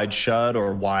Eyes Wide Shut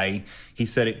or why he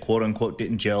said it, quote unquote,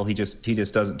 didn't gel. He just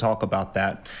doesn't talk about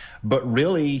that. But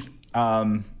really,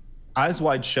 Eyes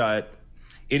Wide Shut,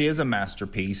 it is a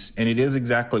masterpiece, and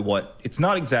it's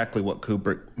not exactly what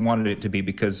Kubrick wanted it to be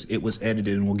because it was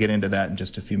edited, and we'll get into that in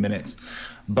just a few minutes.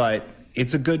 But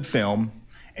it's a good film.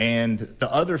 And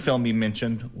the other film you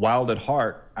mentioned, Wild at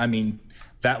Heart, I mean,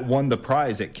 that won the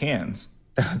prize at Cannes.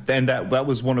 And that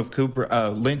was one of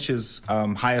Lynch's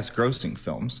highest grossing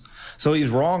films. So he's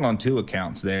wrong on two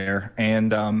accounts there.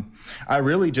 And I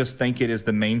really just think it is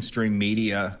the mainstream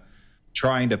media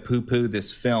trying to poo-poo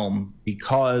this film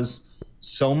because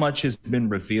so much has been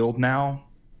revealed now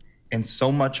and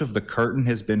so much of the curtain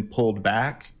has been pulled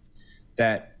back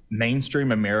that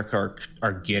mainstream America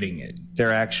are getting it.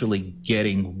 They're actually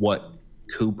getting what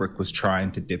Kubrick was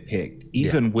trying to depict,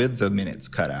 even with the minutes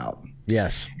cut out.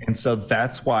 Yes. And so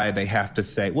that's why they have to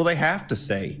say, oh,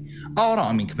 no,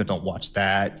 I mean, don't watch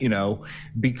that,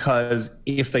 because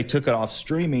if they took it off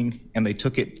streaming and they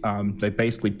took it, they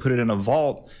basically put it in a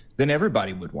vault, then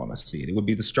everybody would want to see it. It would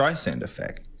be the Streisand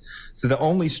effect. So the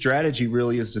only strategy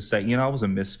really is to say, it was a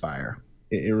misfire.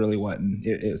 It really wasn't.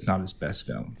 It's not his best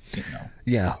film.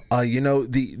 Yeah.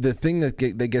 The thing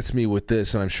that gets me with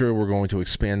this, and I'm sure we're going to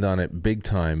expand on it big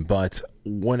time, but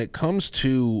when it comes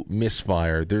to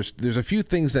Misfire, there's a few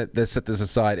things that set this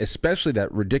aside, especially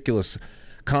that ridiculous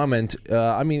comment.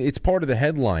 I mean, it's part of the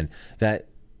headline that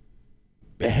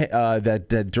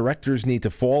that directors need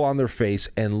to fall on their face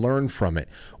and learn from it.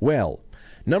 Well,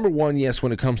 number one, yes,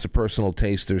 when it comes to personal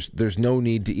taste, there's no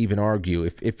need to even argue.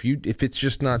 If it's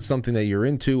just not something that you're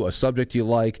into, a subject you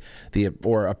like,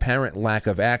 or apparent lack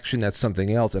of action, that's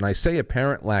something else. And I say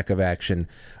apparent lack of action,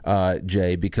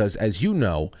 Jay, because as you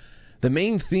know, the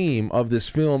main theme of this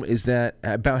film is that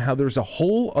about how there's a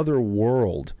whole other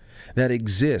world that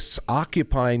exists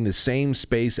occupying the same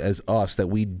space as us that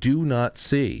we do not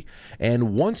see.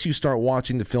 And once you start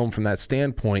watching the film from that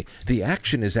standpoint, the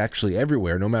action is actually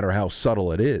everywhere, no matter how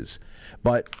subtle it is.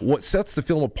 But what sets the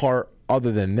film apart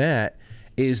other than that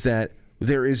is that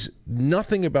there is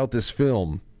nothing about this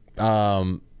film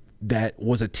that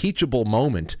was a teachable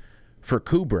moment for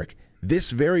Kubrick.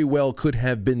 This very well could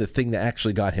have been the thing that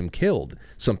actually got him killed,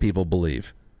 some people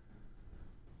believe.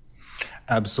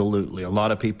 Absolutely. A lot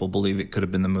of people believe it could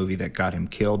have been the movie that got him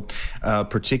killed,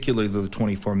 particularly the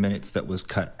 24 minutes that was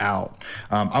cut out.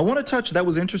 I want to touch, that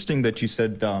was interesting that you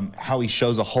said how he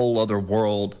shows a whole other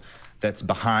world that's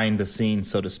behind the scenes,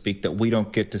 so to speak, that we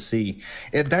don't get to see.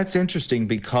 That's interesting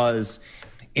because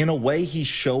in a way he's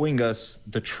showing us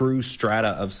the true strata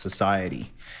of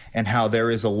society and how there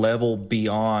is a level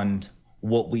beyond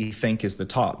what we think is the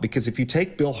top. Because if you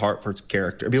take Bill Hartford,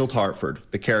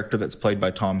 the character that's played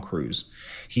by Tom Cruise,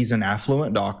 he's an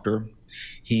affluent doctor.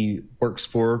 He works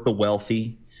for the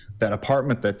wealthy. That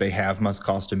apartment that they have must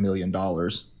cost $1 million.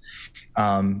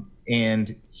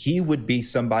 And he would be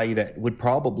somebody that would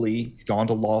probably gone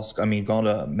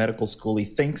to medical school. He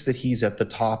thinks that he's at the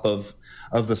top of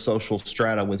the social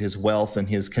strata with his wealth and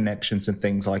his connections and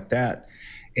things like that.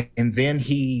 And then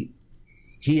he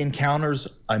encounters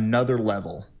another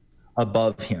level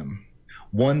above him,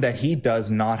 one that he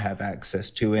does not have access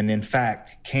to, and in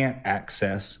fact can't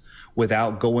access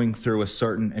without going through a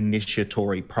certain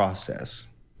initiatory process.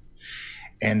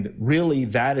 And really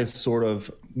that is sort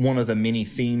of one of the many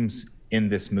themes in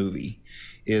this movie,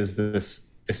 is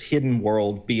this hidden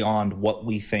world beyond what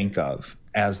we think of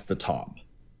as the top.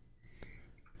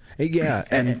 Yeah,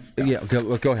 and yeah,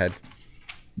 go ahead.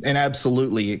 And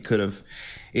absolutely, it could have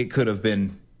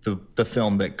been the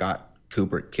film that got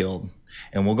Kubrick killed.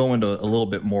 And we'll go into a little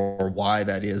bit more why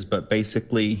that is, but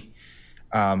basically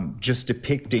just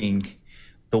depicting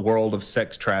the world of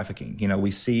sex trafficking. You know,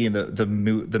 we see the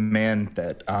man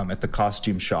that at the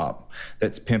costume shop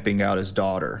that's pimping out his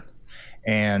daughter,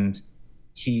 and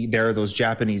there are those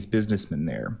Japanese businessmen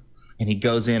there, and he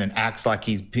goes in and acts like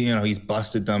he's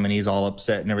busted them and he's all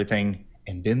upset and everything,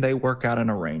 and then they work out an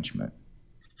arrangement.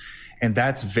 And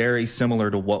that's very similar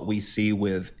to what we see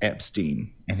with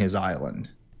Epstein and his island,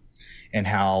 and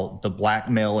how the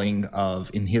blackmailing of,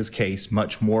 in his case,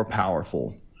 much more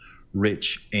powerful,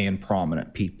 rich and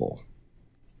prominent people.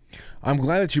 I'm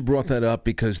glad that you brought that up,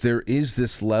 because there is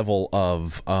this level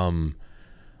of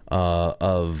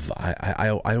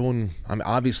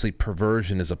obviously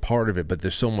perversion is a part of it, but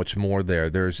there's so much more there.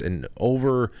 There's an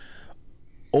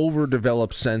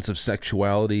overdeveloped sense of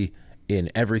sexuality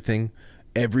in everything.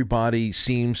 Everybody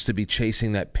seems to be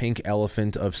chasing that pink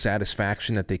elephant of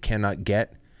satisfaction that they cannot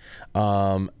get.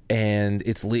 And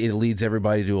it leads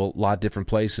everybody to a lot of different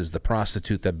places. The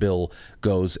prostitute that Bill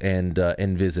goes and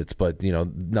visits, but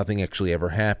nothing actually ever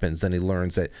happens. Then he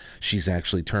learns that she's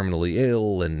actually terminally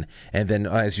ill, and then,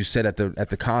 as you said, at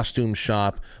the costume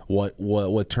shop,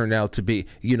 what turned out to be,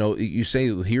 you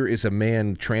say here is a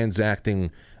man transacting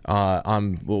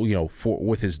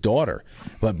with his daughter,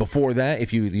 but before that,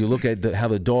 if you look at how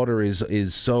the daughter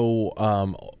is so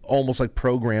almost like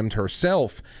programmed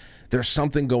herself. There's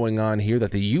something going on here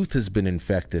that the youth has been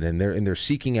infected, and they're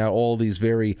seeking out all these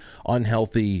very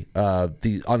unhealthy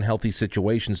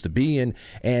situations to be in.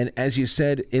 And as you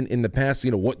said in the past,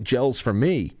 what gels for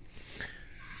me?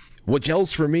 What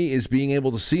gels for me is being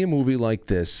able to see a movie like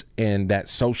this and that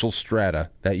social strata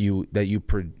that you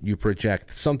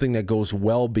project, something that goes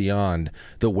well beyond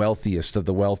the wealthiest of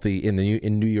the wealthy in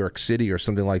New York City or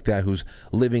something like that, who's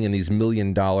living in these $1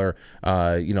 million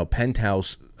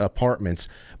penthouse apartments,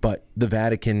 but the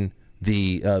Vatican,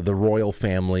 the royal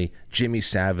family, Jimmy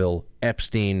Savile,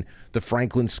 Epstein, the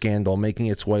Franklin scandal making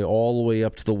its way all the way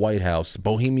up to the White House,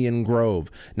 Bohemian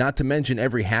Grove, not to mention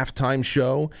every halftime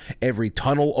show, every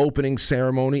tunnel opening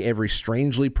ceremony, every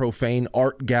strangely profane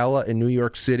art gala in New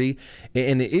York City.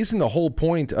 And it isn't the whole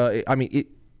point, it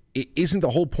isn't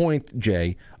the whole point,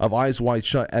 Jay, of Eyes Wide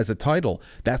Shut as a title.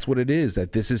 That's what it is,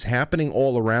 that this is happening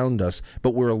all around us,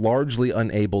 but we're largely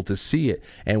unable to see it.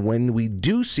 And when we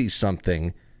do see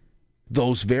something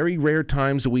those very rare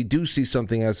times that we do see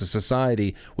something as a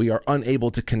society, we are unable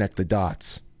to connect the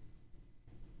dots.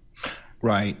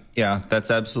 Right. Yeah, that's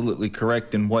absolutely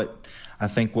correct. And what I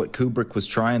think what Kubrick was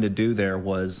trying to do there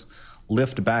was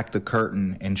lift back the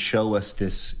curtain and show us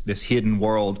this hidden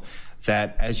world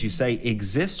that, as you say,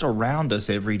 exists around us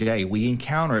every day. We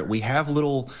encounter it. We have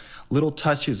little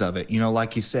touches of it. You know,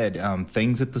 like you said,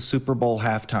 things at the Super Bowl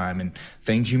halftime and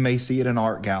things you may see at an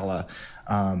art gala,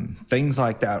 things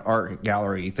like that, art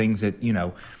gallery, things that, you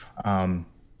know,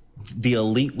 the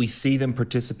elite, we see them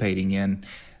participating in.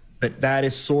 But that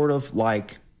is sort of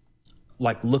like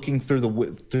looking through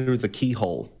the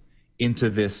keyhole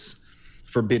into this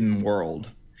forbidden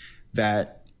world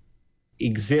that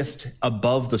exists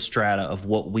above the strata of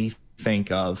what we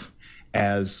think of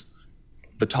as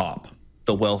the top,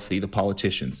 the wealthy, the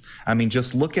politicians. I mean,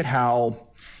 just look at how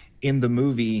in the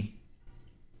movie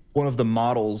one of the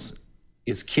models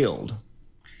is killed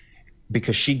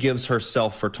because she gives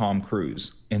herself for Tom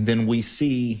Cruise, and then we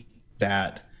see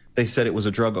that they said it was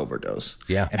a drug overdose.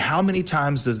 Yeah. And how many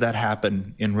times does that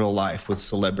happen in real life with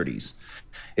celebrities?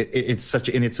 It's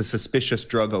a suspicious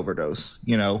drug overdose,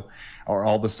 you know, or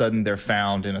all of a sudden they're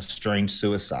found in a strange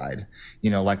suicide, you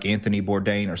know, like Anthony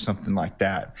Bourdain or something like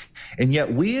that. And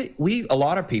yet we a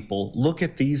lot of people look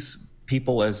at these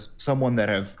people as someone that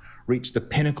have reached the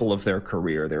pinnacle of their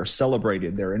career. They're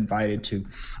celebrated, they're invited to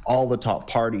all the top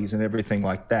parties and everything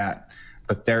like that.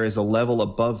 But there is a level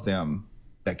above them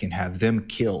that can have them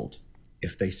killed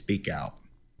if they speak out.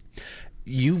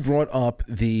 You brought up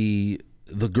the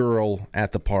girl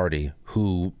at the party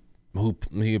who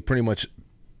pretty much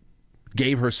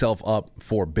gave herself up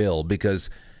for Bill because,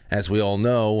 as we all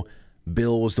know,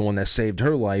 Bill was the one that saved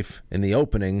her life in the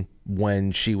opening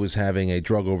when she was having a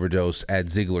drug overdose at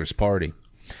Ziegler's party.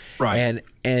 Right.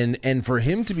 And for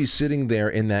him to be sitting there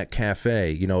in that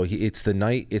cafe, you know, it's the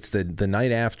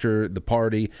night after the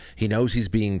party. He knows he's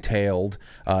being tailed.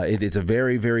 It's a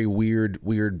very, very weird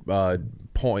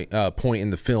point in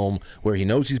the film where he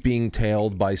knows he's being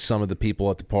tailed by some of the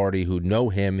people at the party who know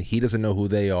him. He doesn't know who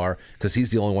they are because he's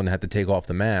the only one that had to take off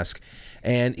the mask.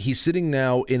 And he's sitting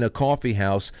now in a coffee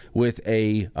house with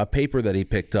a paper that he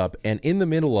picked up. And in the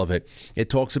middle of it, it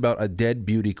talks about a dead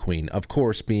beauty queen, of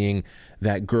course, being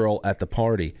that girl at the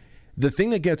party. The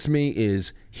thing that gets me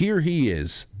is here he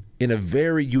is in a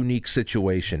very unique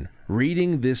situation,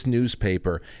 reading this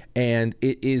newspaper, and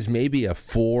it is maybe a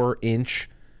 4-inch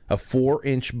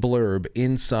blurb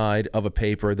inside of a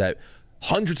paper that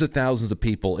hundreds of thousands of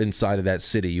people inside of that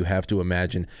city, you have to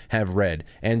imagine, have read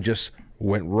and just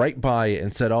went right by it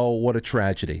and said, oh, what a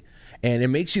tragedy. And it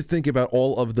makes you think about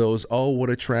all of those, oh,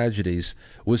 what a tragedies,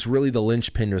 was really the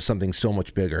linchpin of something so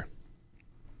much bigger.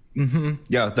 Mm-hmm.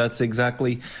 Yeah, that's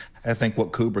exactly, I think,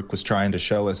 what Kubrick was trying to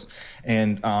show us.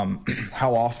 And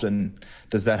how often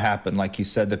does that happen? Like you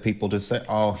said, that people just say,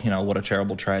 oh, you know, what a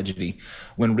terrible tragedy,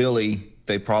 when really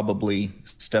they probably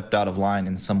stepped out of line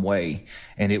in some way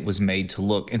and it was made to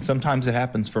look. And sometimes it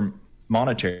happens for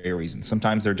monetary reasons.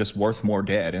 Sometimes they're just worth more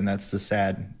dead, and that's the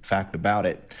sad fact about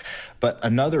it. But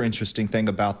another interesting thing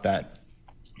about that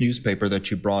newspaper that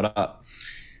you brought up,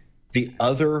 the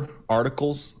other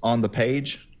articles on the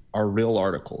page are real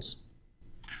articles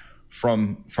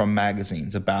from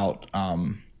magazines about,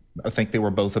 I think they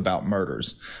were both about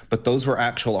murders, but those were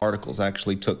actual articles that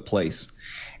actually took place.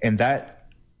 And that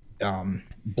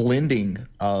blending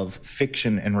of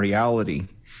fiction and reality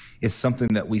is something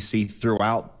that we see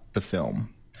throughout the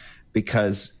film,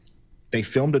 because they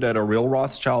filmed it at a real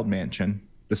Rothschild mansion,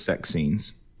 the sex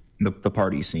scenes, the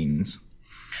party scenes.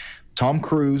 Tom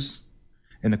Cruise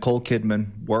and Nicole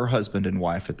Kidman were husband and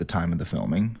wife at the time of the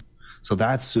filming. So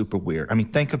that's super weird. I mean,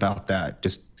 think about that.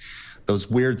 Just those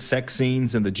weird sex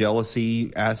scenes and the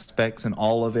jealousy aspects and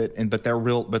all of it. But they're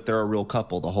a real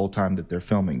couple the whole time that they're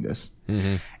filming this.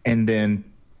 Mm-hmm. And then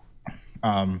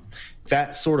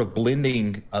that sort of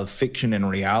blending of fiction and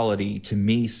reality, to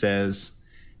me, says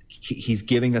he's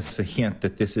giving us a hint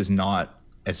that this is not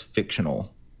as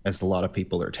fictional as a lot of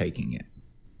people are taking it.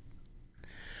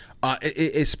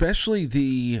 Especially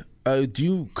the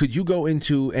could you go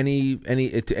into any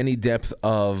depth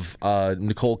of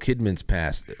Nicole Kidman's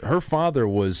past? Her father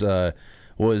was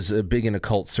big in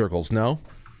occult circles. No.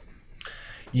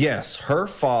 Yes, her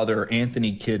father,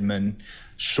 Anthony Kidman,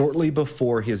 shortly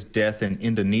before his death in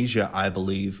Indonesia, I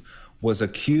believe, was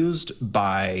accused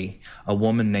by a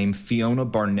woman named Fiona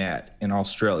Barnett in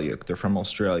Australia. They're from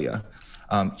Australia.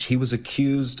 He was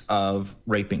accused of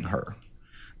raping her,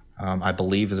 I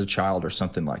believe, as a child or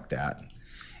something like that.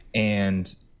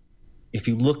 And if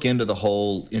you look into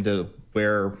into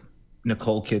where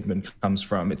Nicole Kidman comes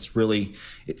from.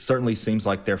 It certainly seems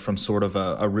like they're from sort of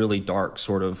a really dark,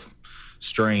 sort of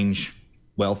strange,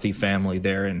 wealthy family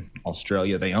there in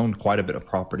Australia. They own quite a bit of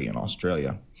property in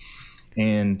Australia.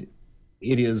 And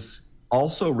it is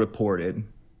also reported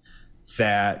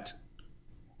that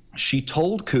she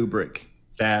told Kubrick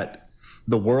that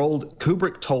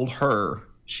Kubrick told her,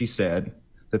 she said,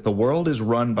 that the world is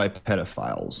run by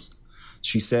pedophiles.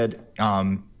 She said,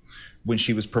 when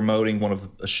she was promoting one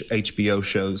of the HBO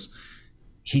shows,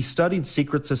 he studied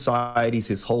secret societies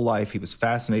his whole life. He was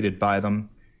fascinated by them.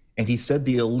 And he said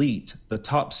the elite, the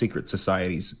top secret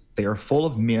societies, they are full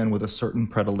of men with a certain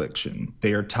predilection.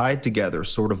 They are tied together,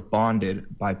 sort of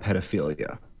bonded by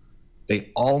pedophilia.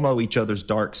 They all know each other's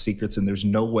dark secrets, and there's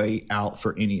no way out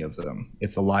for any of them.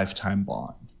 It's a lifetime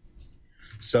bond.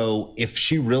 So if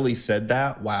she really said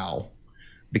that, wow,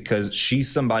 because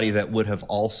she's somebody that would have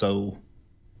also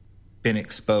been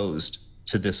exposed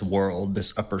to this world,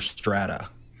 this upper strata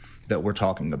that we're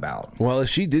talking about. Well, if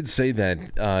she did say that,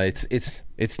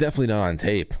 it's definitely not on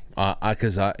tape,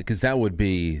 because that would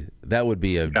be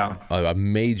a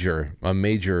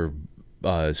major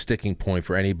sticking point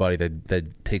for anybody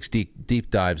that takes deep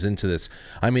dives into this.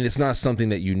 I mean, it's not something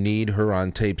that you need her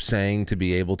on tape saying to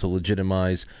be able to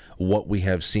legitimize what we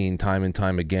have seen time and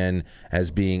time again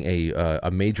as being a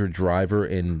major driver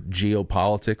in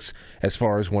geopolitics, as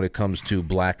far as when it comes to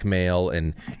blackmail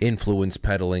and influence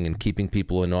peddling and keeping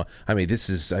people in. I mean, this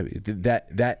is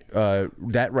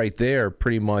that right there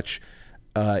pretty much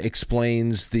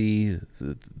explains the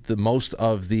most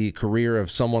of the career of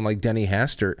someone like Denny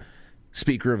Hastert,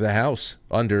 Speaker of the House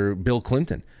under Bill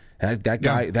Clinton.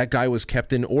 That guy was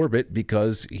kept in orbit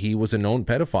because he was a known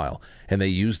pedophile, and they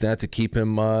used that to keep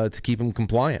him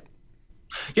compliant.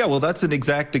 Yeah, well, that's an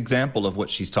exact example of what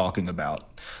she's talking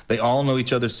about. They all know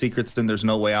each other's secrets, and there's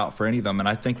no way out for any of them. And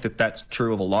I think that that's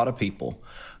true of a lot of people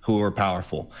who are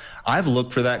powerful. I've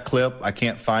looked for that clip. I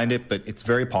can't find it, but it's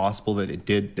very possible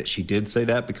that she did say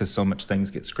that, because so much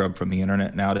things get scrubbed from the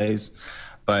internet nowadays.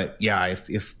 But yeah, if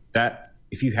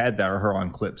you had that or her on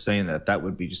clip saying that, that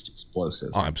would be just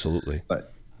explosive. Oh, absolutely.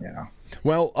 But yeah,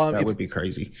 well, that would be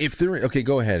crazy. Okay,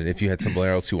 go ahead. If you had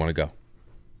somewhere else you want to go.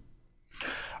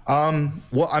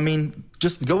 Well, I mean,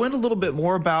 just go in a little bit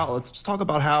more about. Let's just talk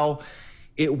about how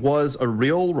it was a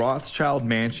real Rothschild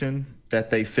mansion that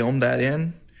they filmed that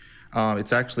in.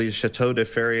 It's actually a Chateau de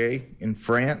Ferrier in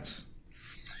France.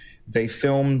 They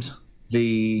filmed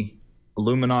the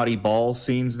Illuminati ball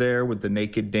scenes there with the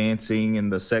naked dancing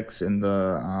and the sex and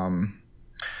the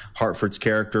Hartford's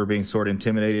character being sort of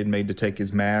intimidated and made to take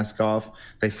his mask off.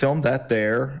 They filmed that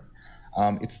there.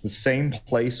 It's the same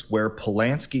place where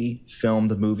Polanski filmed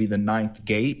the movie The Ninth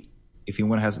Gate. If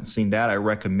anyone hasn't seen that, I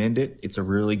recommend it. It's a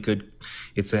really good,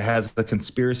 it has the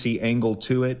conspiracy angle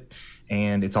to it,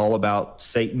 and it's all about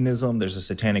Satanism. There's a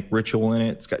satanic ritual in it.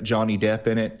 It's got Johnny Depp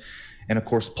in it. And of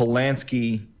course,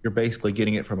 Polanski, you're basically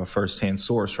getting it from a firsthand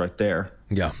source right there.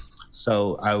 Yeah.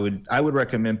 So I would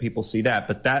recommend people see that.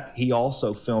 But that he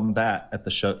also filmed that at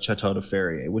the Chateau de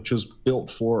Ferrier, which was built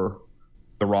for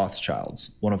the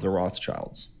Rothschilds, one of the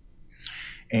Rothschilds.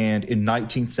 And in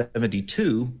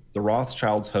 1972, the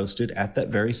Rothschilds hosted at that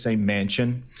very same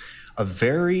mansion a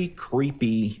very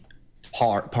creepy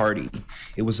party.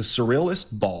 It was a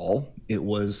surrealist ball. It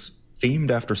was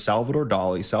themed after Salvador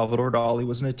Dali. Salvador Dali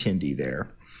was an attendee there.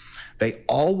 They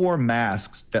all wore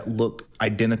masks that look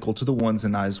identical to the ones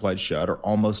in Eyes Wide Shut, or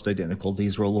almost identical.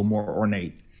 These were a little more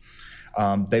ornate.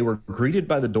 They were greeted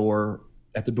at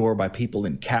the door by people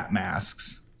in cat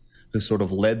masks, who sort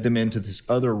of led them into this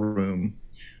other room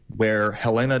where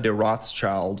Helena de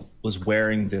Rothschild was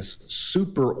wearing this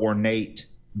super ornate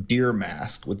deer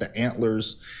mask with the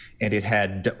antlers, and it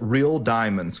had real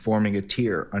diamonds forming a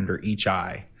tear under each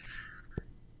eye,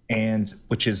 and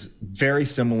which is very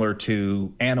similar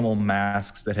to animal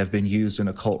masks that have been used in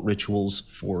occult rituals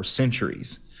for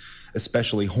centuries,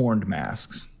 especially horned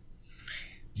masks.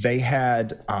 They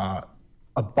had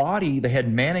they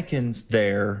had mannequins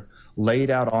there laid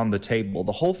out on the table.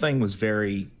 The whole thing was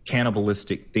very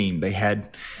cannibalistic themed. They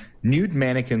had nude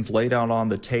mannequins laid out on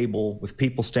the table with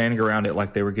people standing around it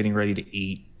like they were getting ready to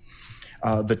eat.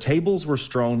 The tables were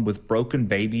strewn with broken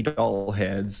baby doll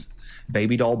heads,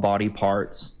 baby doll body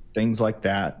parts, things like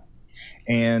that.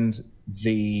 And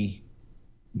the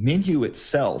menu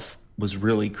itself was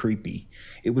really creepy.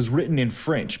 It was written in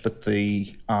French, but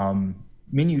the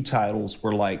menu titles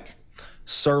were like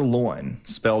sirloin,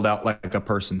 spelled out like a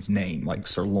person's name, like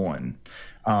sirloin.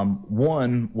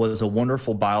 One was a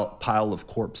wonderful pile of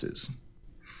corpses.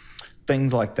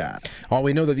 things like that. Oh,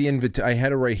 we know that I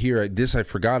had it right here. This I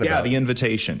forgot about. Yeah, The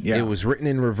Invitation. Yeah, it was written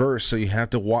in reverse, so you have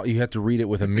to read it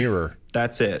with a mirror.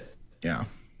 That's it. Yeah,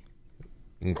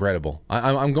 incredible.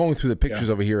 I'm going through the pictures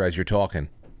over here as you're talking.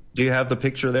 Do you have the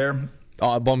picture there?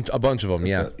 Oh, a bunch of them.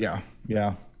 Yeah.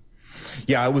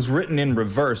 Yeah, it was written in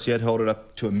reverse. You had to hold it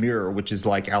up to a mirror, which is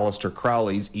like Aleister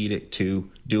Crowley's edict to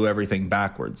do everything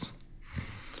backwards.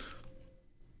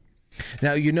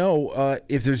 Now,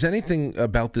 if there's anything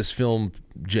about this film,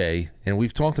 Jay, and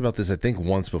we've talked about this, I think,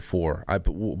 once before,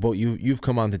 but you've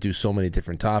come on to do so many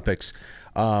different topics.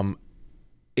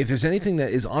 If there's anything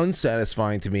that is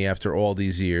unsatisfying to me after all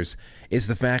these years, it's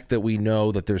the fact that we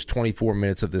know that there's 24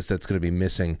 minutes of this that's going to be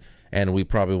missing, and we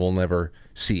probably will never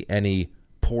see any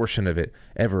portion of it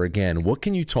ever again. What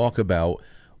can you talk about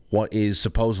what is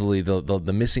supposedly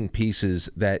the missing pieces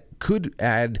that could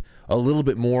add a little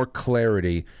bit more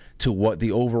clarity to what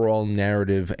the overall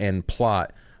narrative and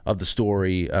plot of the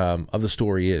story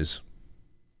is?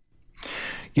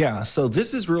 Yeah, so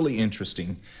this is really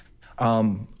interesting.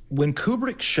 When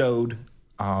Kubrick showed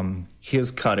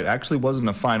his cut, it actually wasn't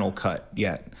a final cut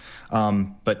yet,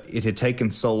 but it had taken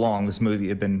so long. This movie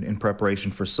had been in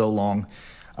preparation for so long.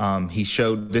 He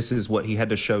showed, this is what he had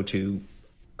to show to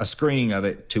a screening of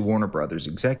it to Warner Brothers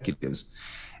executives.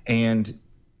 And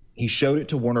he showed it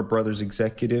to Warner Brothers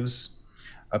executives.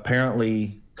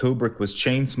 Apparently, Kubrick was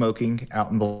chain smoking out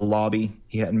in the lobby.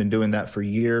 He hadn't been doing that for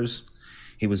years.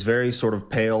 He was very sort of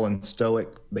pale and stoic.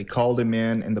 They called him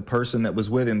in, and the person that was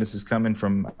with him, this is coming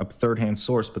from a third-hand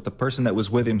source, but the person that was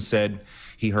with him said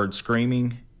he heard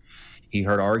screaming, he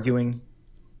heard arguing,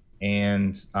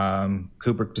 and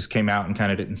Kubrick just came out and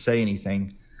kind of didn't say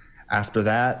anything. After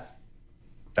that,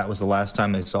 that was the last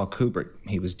time they saw Kubrick.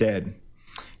 He was dead.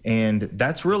 And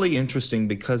that's really interesting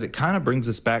because it kind of brings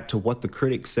us back to what the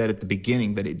critics said at the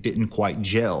beginning, that it didn't quite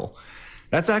gel.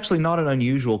 That's actually not an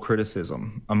unusual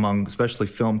criticism among especially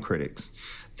film critics.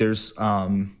 There's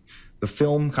the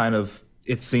film kind of,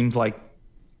 it seems like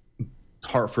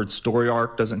Hartford's story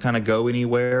arc doesn't kind of go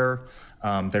anywhere.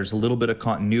 There's a little bit of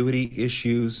continuity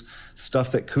issues,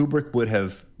 stuff that Kubrick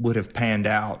would have panned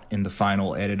out in the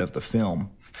final edit of the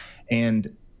film.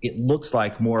 And it looks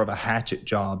like more of a hatchet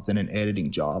job than an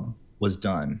editing job was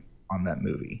done on that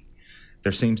movie.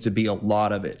 There seems to be a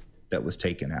lot of it that was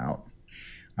taken out.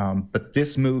 But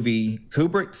this movie,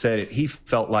 Kubrick said he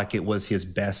felt like it was his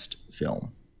best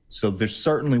film. So there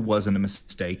certainly wasn't a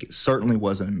mistake. It certainly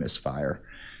wasn't a misfire.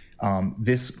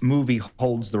 This movie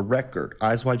holds the record.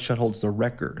 Eyes Wide Shut holds the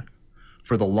record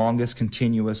for the longest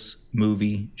continuous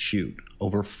movie shoot.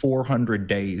 Over 400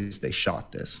 days they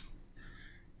shot this.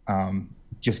 Kubrick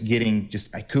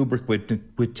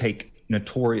would take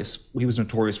he was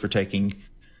notorious for taking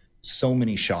so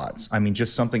many shots. I mean,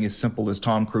 just something as simple as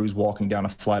Tom Cruise walking down a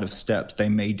flight of steps, they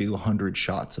may do 100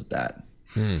 shots of that.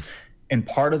 And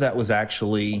part of that was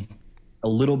actually a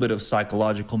little bit of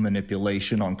psychological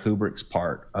manipulation on Kubrick's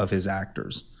part of his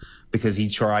actors, because he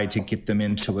tried to get them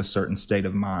into a certain state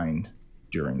of mind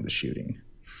during the shooting.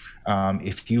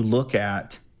 If you look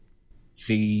at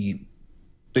the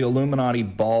Illuminati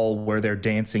ball where they're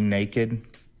dancing naked,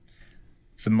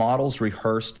 the models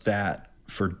rehearsed that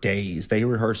for days. They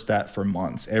rehearsed that for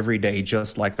months, every day,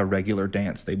 just like a regular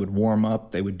dance. They would warm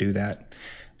up, they would do that.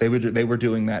 They were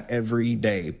doing that every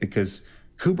day because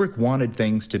Kubrick wanted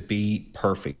things to be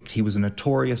perfect. He was a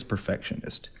notorious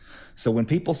perfectionist. So when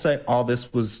people say, oh,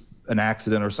 this was an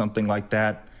accident or something like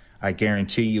that, I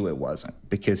guarantee you it wasn't,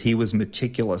 because he was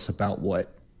meticulous about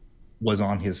what was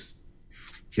on his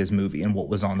movie and what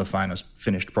was on the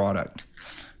finished product.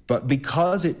 But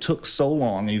because it took so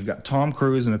long, and you've got Tom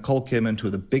Cruise and Nicole Kidman, two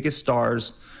of the biggest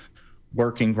stars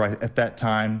working right at that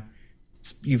time,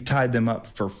 you've tied them up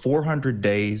for 400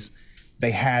 days.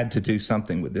 They had to do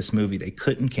something with this movie. They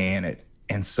couldn't can it.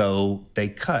 And so they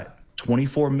cut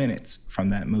 24 minutes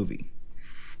from that movie.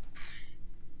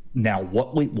 Now,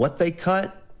 what they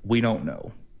cut, we don't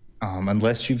know.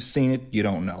 Unless you've seen it, you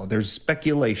don't know. There's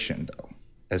speculation, though,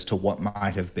 as to what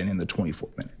might have been in the 24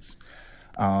 minutes.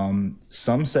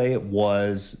 Some say it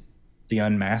was the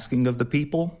unmasking of the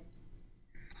people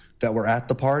that were at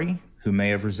the party, who may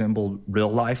have resembled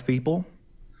real-life people.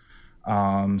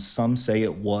 Some say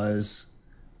it was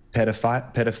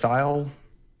pedophile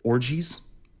orgies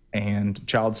and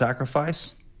child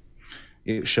sacrifice.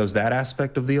 It shows that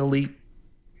aspect of the elite.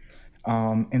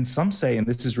 And some say, and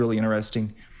this is really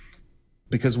interesting,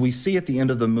 because we see at the end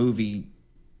of the movie,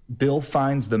 Bill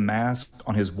finds the mask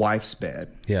on his wife's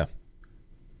bed. Yeah.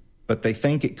 But they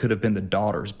think it could have been the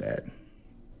daughter's bed,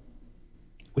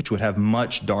 which would have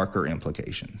much darker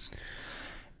implications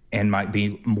and might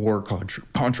be more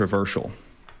controversial.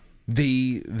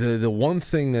 The one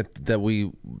thing that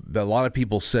a lot of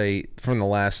people say from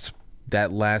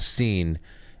that last scene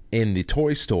in the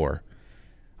toy store,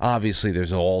 obviously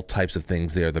there's all types of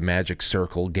things there, the magic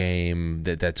circle game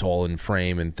that's all in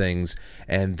frame and things,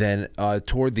 and then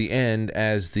toward the end,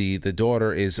 as the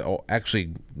daughter is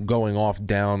actually going off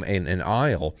down an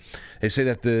aisle, they say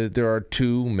that there are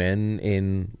two men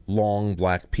in long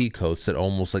black pea coats that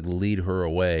almost like lead her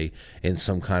away in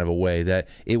some kind of a way, that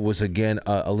it was again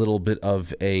a little bit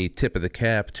of a tip of the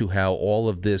cap to how all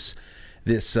of this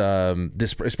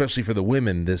especially for the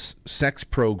women, this sex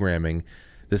programming,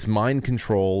 this mind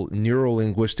control,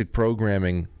 neuro-linguistic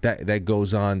programming that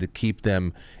goes on to keep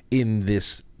them in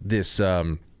this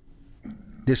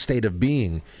state of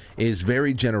being is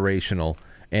very generational,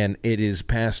 and it is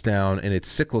passed down, and it's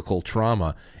cyclical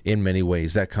trauma in many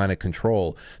ways, that kind of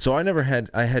control. So I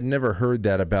had never heard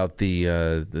that about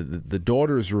the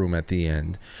daughter's room at the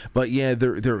end. But yeah,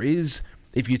 there is,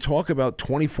 if you talk about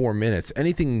 24 minutes,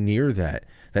 anything near that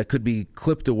could be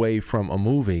clipped away from a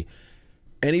movie.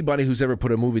 Anybody who's ever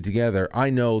put a movie together,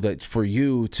 I know that for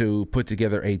you to put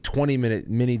together a 20-minute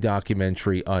mini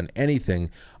documentary on anything,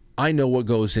 I know what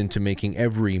goes into making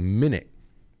every minute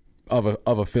of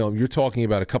a film. You're talking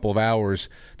about a couple of hours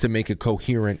to make a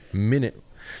coherent minute.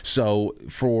 So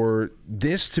for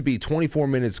this to be 24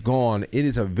 minutes gone, it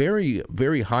is a very,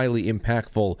 very highly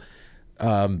impactful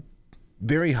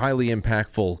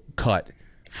cut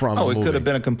from a movie. It could have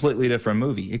been a completely different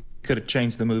movie. It could have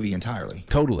changed the movie entirely.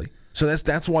 Totally. So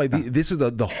that's why this is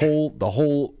the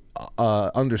whole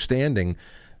understanding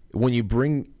when you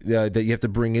bring that you have to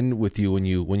bring in with you when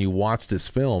you watch this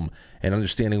film, and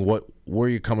understanding where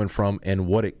you're coming from and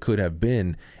what it could have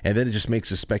been, and then it just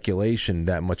makes the speculation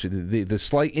that much. The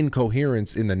slight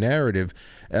incoherence in the narrative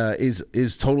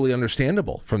is totally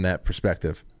understandable from that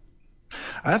perspective.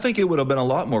 I think it would have been a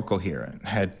lot more coherent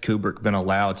had Kubrick been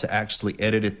allowed to actually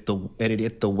edit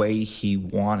it the way he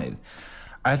wanted.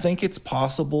 I think it's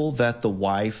possible that the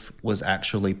wife was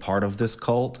actually part of this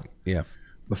cult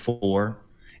before,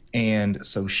 and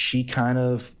so she kind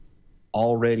of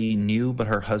already knew, but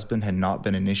her husband had not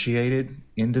been initiated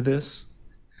into this,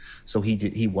 so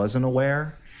he wasn't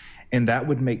aware, and that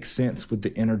would make sense with the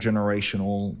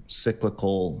intergenerational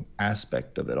cyclical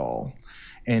aspect of it all.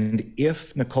 And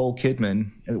if Nicole Kidman,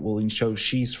 it will show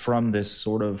she's from this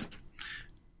sort of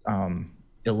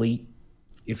elite,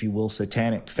 if you will,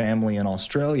 satanic family in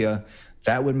Australia,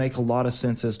 that would make a lot of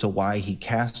sense as to why he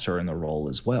cast her in the role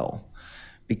as well.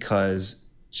 Because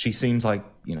she seems like,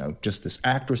 just this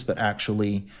actress, but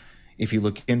actually, if you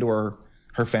look into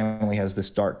her family has this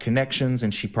dark connections,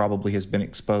 and she probably has been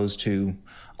exposed to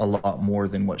a lot more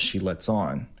than what she lets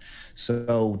on.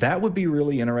 So that would be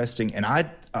really interesting. And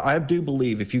I do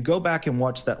believe if you go back and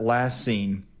watch that last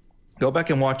scene, go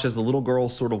back and watch as the little girl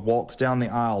sort of walks down the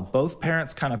aisle, both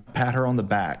parents kind of pat her on the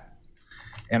back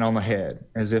and on the head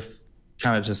as if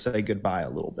kind of to say goodbye a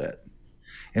little bit.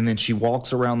 And then she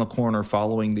walks around the corner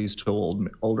following these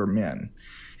two older men.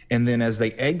 And then as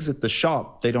they exit the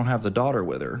shop, they don't have the daughter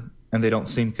with her, and they don't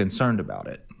seem concerned about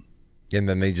it. And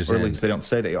then they just or at least they don't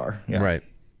say they are. Yeah. Right.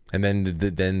 And then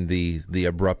the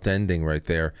abrupt ending right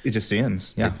there. It just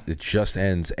ends. Yeah. It just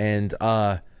ends. And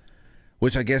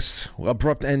which I guess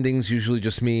abrupt endings usually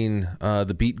just mean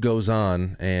the beat goes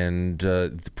on, and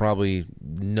probably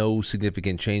no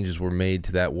significant changes were made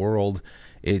to that world.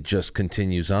 It just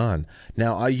continues on.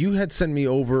 Now, you had sent me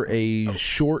over a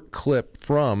short clip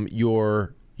from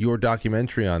your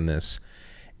documentary on this.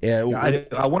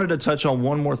 I wanted to touch on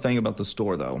one more thing about the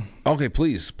store, though. Okay,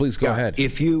 please go ahead.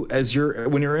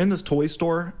 When you're in this toy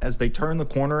store, as they turn the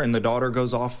corner and the daughter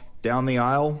goes off down the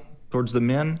aisle towards the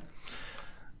men,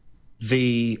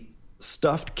 the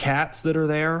stuffed cats that are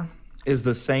there is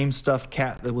the same stuffed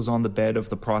cat that was on the bed of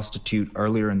the prostitute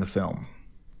earlier in the film.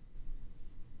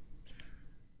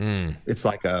 It's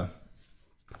like a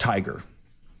tiger.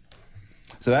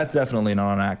 So that's definitely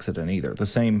not an accident either. The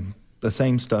same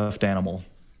stuffed animal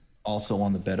also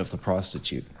on the bed of the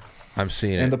prostitute. I'm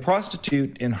seeing it. And the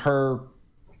prostitute in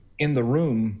the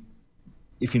room,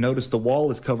 if you notice, the wall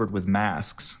is covered with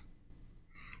masks,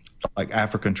 like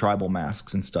African tribal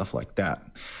masks and stuff like that,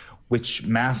 which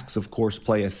masks, of course,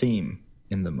 play a theme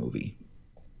in the movie.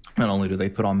 Not only do they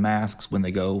put on masks when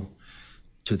they go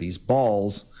to these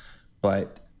balls,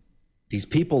 but these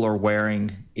people are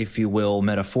wearing, if you will,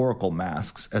 metaphorical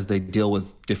masks as they deal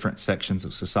with different sections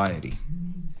of society.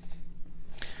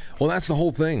 Well, that's the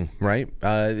whole thing, right?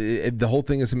 The whole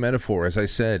thing is a metaphor. As I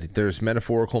said, there's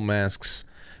metaphorical masks.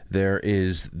 And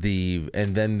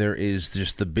then there is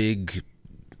just the big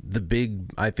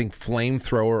big, I think,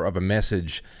 flamethrower of a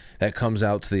message that comes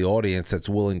out to the audience that's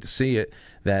willing to see it,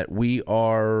 that we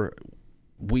are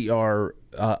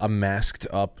a masked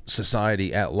up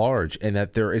society at large, and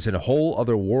that there is a whole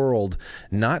other world,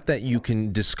 not that you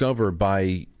can discover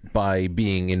by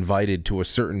being invited to a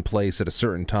certain place at a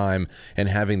certain time and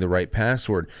having the right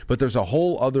password, but there's a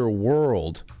whole other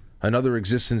world, another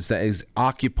existence that is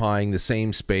occupying the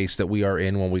same space that we are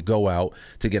in when we go out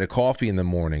to get a coffee in the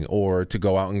morning or to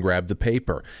go out and grab the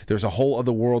paper. There's a whole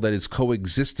other world that is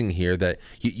coexisting here that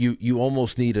you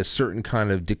almost need a certain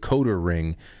kind of decoder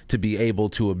ring to be able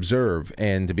to observe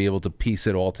and to be able to piece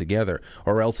it all together,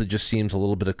 or else it just seems a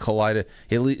little bit of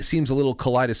it seems a little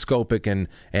kaleidoscopic and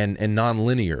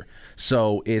non-linear.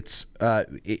 So it's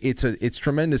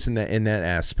tremendous in that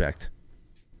aspect.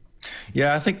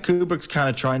 Yeah, I think Kubrick's kind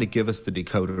of trying to give us the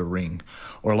decoder ring,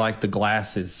 or like the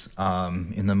glasses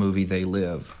in the movie They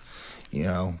Live,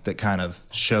 that kind of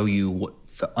show you what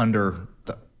the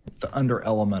under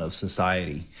element of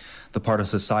society, the part of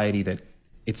society that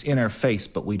it's in our face,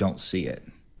 but we don't see it.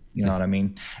 You know what I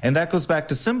mean? And that goes back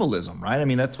to symbolism, right? I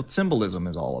mean, that's what symbolism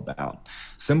is all about.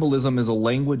 Symbolism is a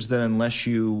language that unless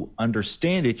you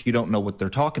understand it, you don't know what they're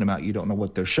talking about. You don't know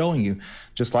what they're showing you.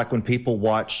 Just like when people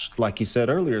watch, like you said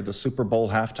earlier, the Super Bowl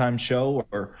halftime show,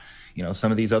 or,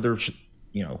 some of these other,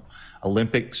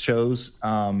 Olympics shows,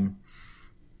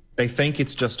 they think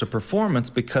it's just a performance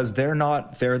because they're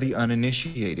the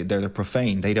uninitiated. They're the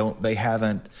profane. They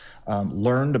haven't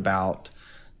learned about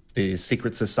the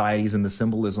secret societies and the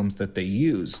symbolisms that they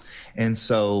use. And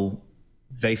so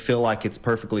they feel like it's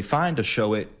perfectly fine to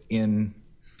show it in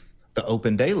the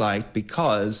open daylight,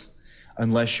 because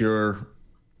unless you're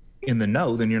in the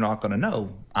know, then you're not going to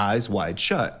know. Eyes wide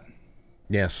shut.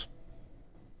 Yes,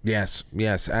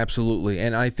 absolutely.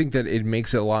 And I think that it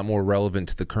makes it a lot more relevant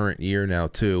to the current year now,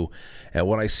 too. And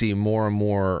what I see more and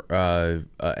more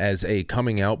as a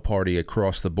coming out party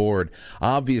across the board,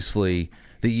 obviously,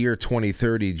 the year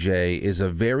 2030, Jay, is a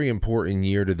very important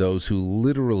year to those who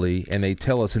literally, and they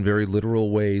tell us in very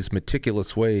literal ways,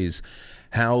 meticulous ways,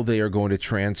 how they are going to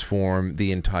transform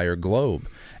the entire globe.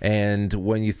 And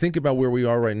when you think about where we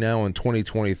are right now in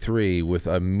 2023, with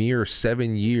a mere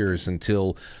 7 years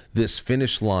until this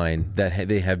finish line that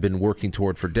they have been working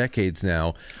toward for decades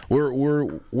now,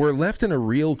 we're left in a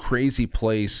real crazy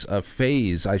place, a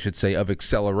phase, I should say, of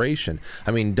acceleration.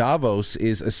 I mean, Davos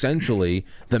is essentially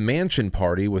the mansion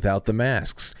party without the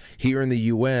masks. Here in the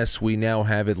U.S., we now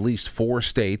have at least 4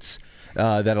 states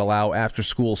that allow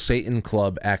after-school Satan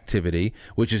Club activity,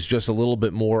 which is just a little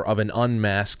bit more of an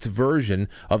unmasked version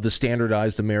of the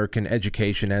standardized American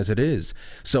education as it is.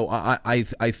 So I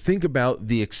think about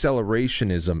the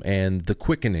accelerationism and the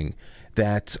quickening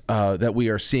that we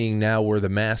are seeing now, where the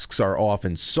masks are off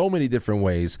in so many different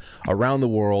ways around the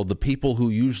world. The people who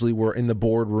usually were in the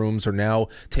boardrooms are now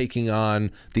taking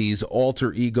on these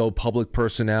alter ego public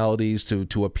personalities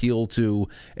to appeal to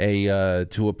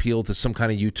some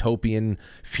kind of utopian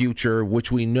future,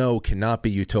 which we know cannot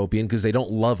be utopian because they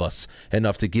don't love us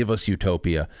enough to give us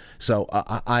utopia. So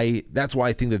that's why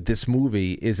I think that this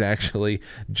movie is actually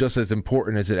just as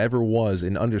important as it ever was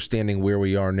in understanding where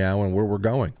we are now and where we're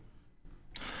going.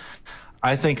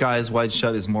 I think Eyes Wide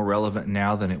Shut is more relevant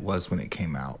now than it was when it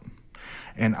came out.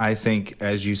 And I think,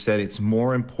 as you said, it's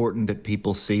more important that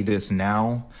people see this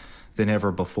now than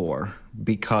ever before,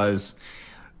 because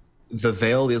the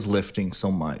veil is lifting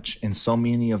so much, and so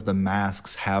many of the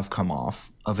masks have come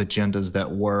off of agendas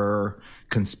that were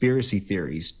conspiracy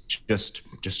theories just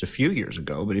a few years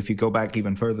ago. But if you go back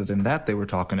even further than that, they were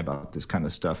talking about this kind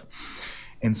of stuff.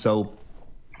 And so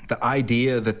the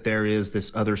idea that there is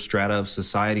this other strata of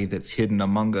society that's hidden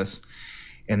among us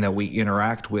and that we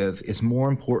interact with is more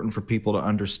important for people to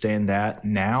understand that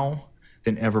now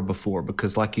than ever before,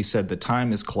 because like you said, the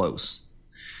time is close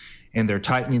and they're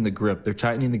tightening the grip. They're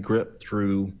tightening the grip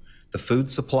through the food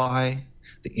supply,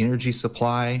 the energy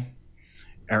supply,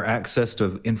 our access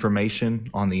to information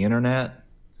on the internet.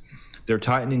 They're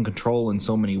tightening control in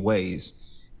so many ways.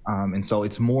 And so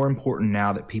it's more important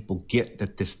now that people get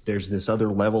that there's this other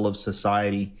level of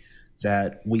society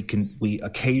that we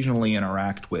occasionally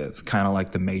interact with, kind of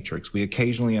like the Matrix. We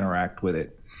occasionally interact with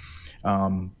it,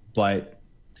 but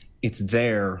it's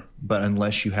there. But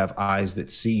unless you have eyes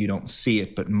that see, you don't see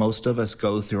it. But most of us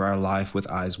go through our life with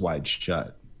eyes wide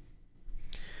shut.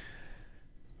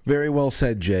 Very well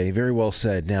said, Jay. Very well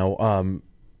said. Now,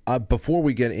 Before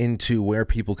we get into where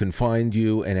people can find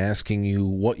you and asking you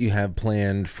what you have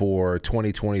planned for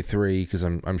 2023, because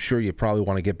I'm sure you probably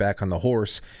want to get back on the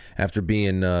horse after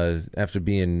being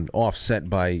offset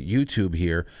by YouTube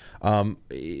here.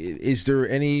 Is there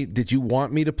any? Did you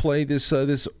want me to play this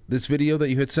video that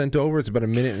you had sent over? It's about a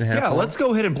minute and a half. Yeah, long. let's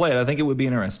go ahead and play it. I think it would be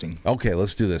interesting. Okay,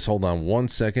 let's do this. Hold on one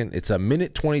second. It's a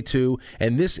minute 22,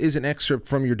 and this is an excerpt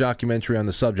from your documentary on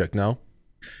the subject. No.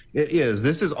 It is.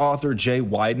 This is author Jay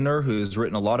Widener, who has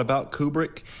written a lot about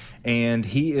Kubrick, and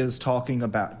he is talking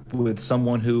about with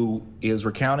someone who is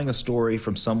recounting a story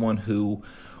from someone who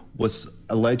was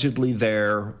allegedly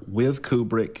there with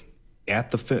Kubrick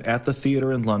at the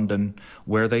theater in London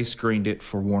where they screened it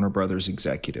for Warner Brothers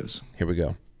executives. Here we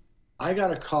go. I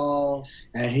got a call,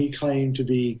 and he claimed to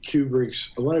be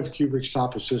one of Kubrick's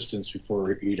top assistants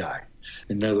before he died.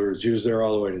 In other words, he was there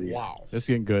all the way to the end. Wow, this is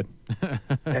getting good.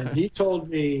 And he told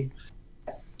me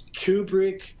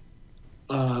Kubrick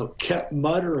kept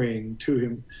muttering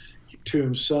to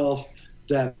himself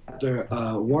that the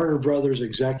Warner Brothers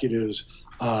executives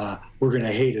were going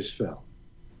to hate his film.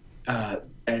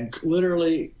 And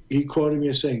literally, he quoted me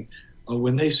as saying,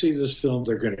 when they see this film,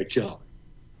 they're going to kill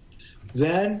me.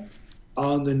 Then,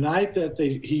 on the night that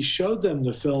he showed them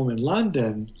the film in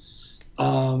London,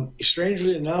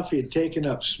 strangely enough, he had taken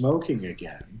up smoking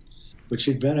again, which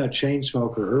he'd been a chain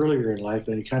smoker earlier in life,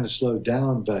 and he kind of slowed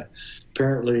down. But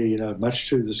apparently, much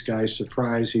to this guy's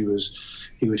surprise, he was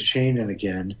chaining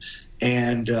again.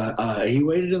 And he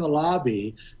waited in the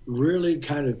lobby, really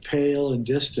kind of pale and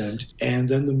distant. And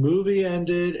then the movie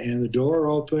ended, and the door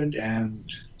opened, and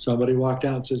somebody walked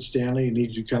out and said, "Stanley, you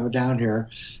need to come down here."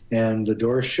 And the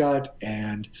door shut,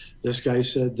 and this guy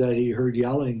said that he heard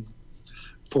yelling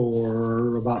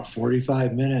for about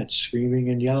 45 minutes, screaming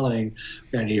and yelling.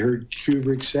 And he heard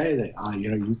Kubrick say that,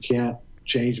 you can't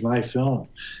change my film.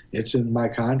 It's in my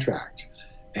contract.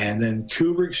 And then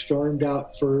Kubrick stormed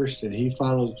out first, and he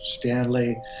followed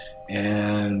Stanley.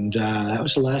 And that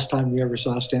was the last time we ever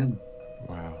saw Stanley.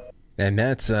 Wow. And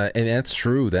that's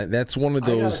true. That's one of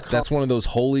those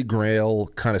holy grail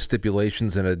kind of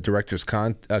stipulations in a director's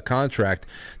contract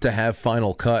to have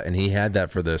final cut, and he had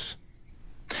that for this.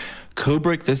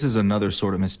 Kubrick, this is another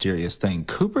sort of mysterious thing.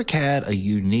 Kubrick had a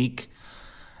unique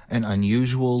and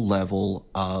unusual level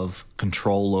of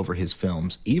control over his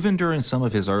films, even during some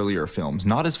of his earlier films,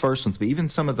 not his first ones, but even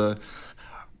some of the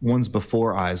ones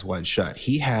before Eyes Wide Shut.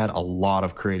 He had a lot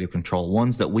of creative control,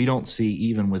 ones that we don't see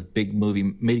even with big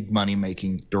money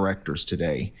making directors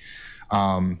today.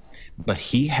 But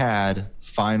he had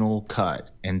final cut,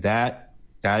 and that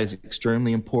is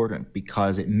extremely important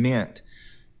because it meant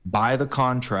by the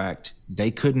contract, they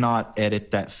could not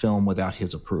edit that film without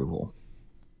his approval.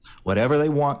 Whatever they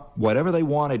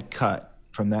wanted cut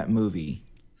from that movie,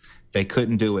 they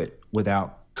couldn't do it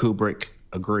without Kubrick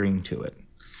agreeing to it.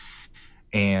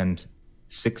 And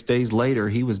 6 days later,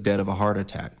 he was dead of a heart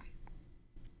attack.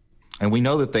 And we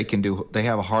know that they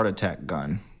have a heart attack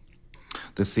gun.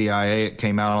 The CIA, it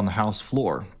came out on the House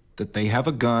floor, that they have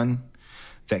a gun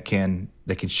that can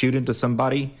shoot into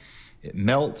somebody. It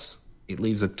melts. It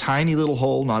leaves a tiny little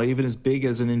hole, not even as big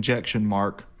as an injection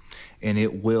mark, and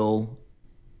it will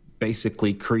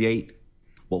basically create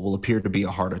what will appear to be a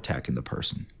heart attack in the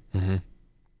person. Mm-hmm.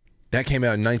 That came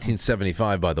out in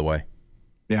 1975, by the way.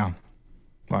 Yeah.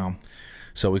 Wow.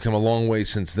 So we come a long way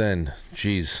since then.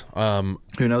 Jeez.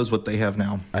 Who knows what they have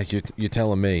now? You're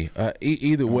telling me.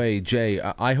 Either way, Jay,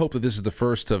 I hope that this is the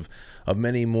first of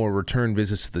many more return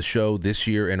visits to the show this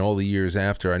year and all the years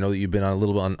after. I know that you've been on a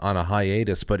little bit on a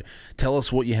hiatus, but tell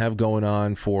us what you have going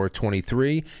on for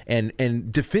 23 and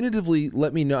definitively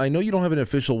let me know. I know you don't have an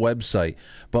official website,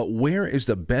 but where is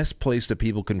the best place that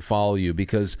people can follow you?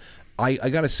 Because I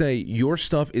got to say, your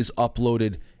stuff is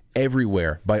uploaded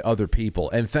everywhere by other people,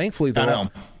 and thankfully they're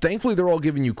all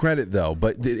giving you credit though,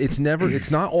 but it's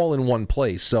not all in one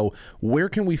place. So where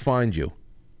can we find you?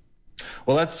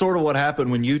 Well, that's sort of what happened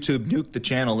when YouTube nuked the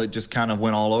channel. It just kind of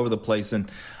went all over the place,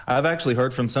 and I've actually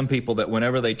heard from some people that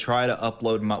whenever they try to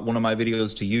upload one of my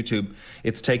videos to YouTube,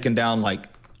 it's taken down like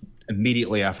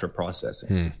immediately after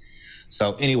processing.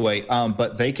 So anyway,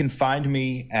 but they can find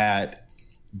me at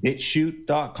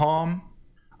bitshoot.com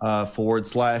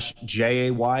 /JAYM_docs,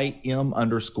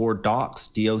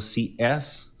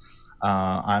 DOCS.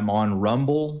 I'm on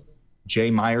Rumble, Jay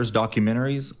Myers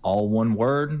Documentaries, all one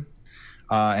word.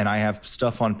 And I have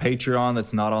stuff on Patreon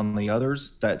that's not on the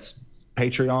others. That's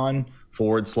Patreon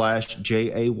 /JAYM_docs,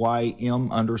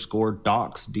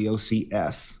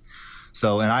 DOCS.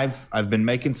 So, and I've been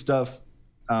making stuff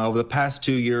over the past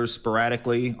 2 years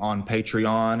sporadically on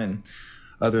Patreon, and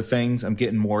other things. I'm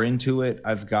getting more into it.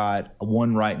 I've got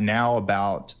one right now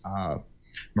about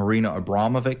Marina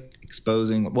Abramovic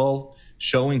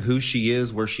showing who she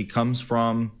is, where she comes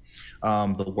from,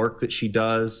 the work that she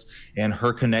does, and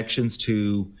her connections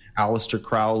to Aleister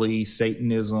Crowley,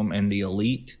 Satanism, and the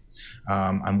elite.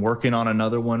 I'm working on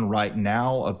another one right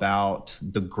now about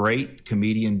the great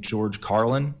comedian George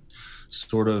Carlin,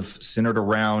 sort of centered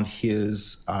around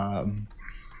his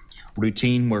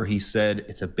routine where he said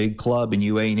it's a big club and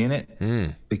you ain't in it,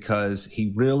 because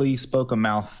he really spoke a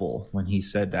mouthful when he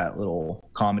said that little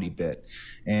comedy bit.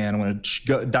 And I'm going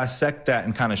to dissect that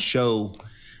and kind of show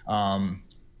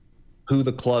who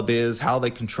the club is, how they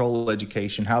control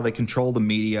education, how they control the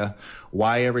media,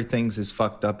 why everything's as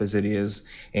fucked up as it is,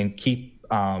 and keep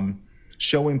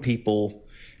showing people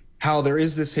how there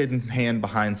is this hidden hand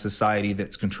behind society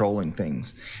that's controlling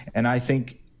things. And I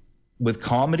think with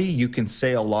comedy, you can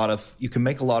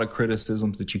make a lot of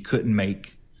criticisms that you couldn't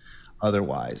make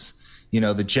otherwise.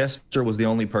 The jester was the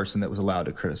only person that was allowed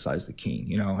to criticize the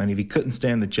king, and if he couldn't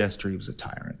stand the jester, he was a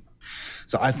tyrant.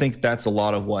 So I think that's a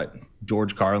lot of what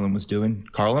George Carlin was doing.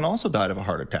 Carlin also died of a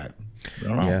heart attack.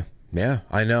 Yeah,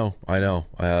 I know.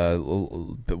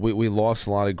 We lost a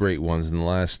lot of great ones in the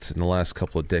last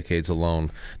couple of decades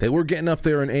alone. They were getting up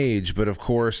there in age, but of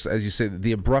course, as you say,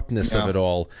 the abruptness of it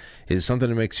all is something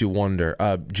that makes you wonder.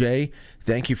 Jay,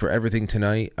 thank you for everything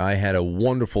tonight. I had a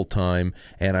wonderful time,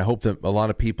 and I hope that a lot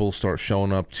of people start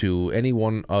showing up to any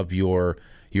one of your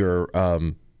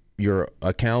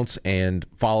accounts and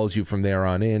follows you from there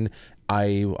on in.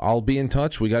 I'll be in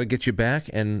touch. We got to get you back,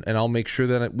 and I'll make sure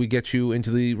that we get you into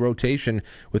the rotation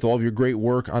with all of your great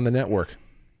work on the network.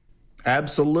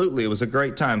 Absolutely. It was a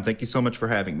great time. Thank you so much for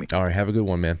having me. All right. Have a good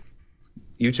one, man.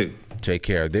 You too. Take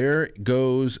care. There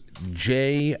goes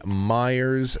JMyers.com.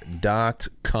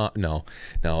 No.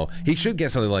 He should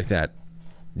get something like that.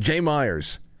 Jay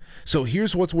Myers. So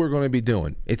here's what we're going to be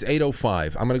doing. It's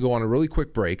 8:05. I'm going to go on a really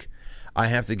quick break. I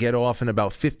have to get off in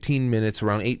about 15 minutes.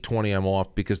 Around 8:20, I'm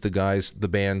off because the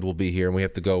band will be here, and we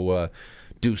have to go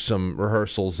do some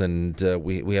rehearsals. And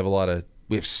we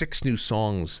have 6 new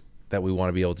songs that we want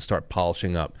to be able to start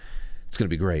polishing up. It's going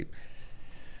to be great.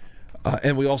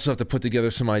 And we also have to put together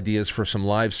some ideas for some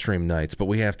live stream nights, but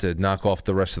we have to knock off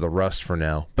the rest of the rust for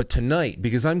now. But tonight,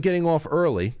 because I'm getting off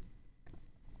early,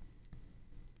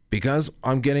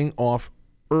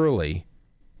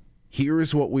 here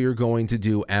is what we are going to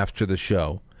do after the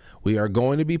show. We are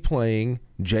going to be playing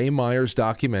Jay Myers'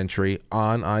 documentary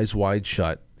on Eyes Wide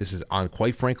Shut. This is on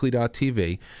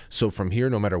quitefrankly.tv. So from here,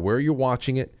 no matter where you're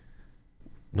watching it,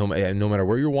 no matter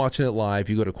where you're watching it live,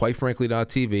 you go to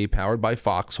quitefrankly.tv, powered by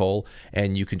Foxhole,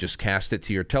 and you can just cast it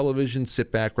to your television,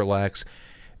 sit back, relax.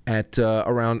 At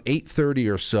around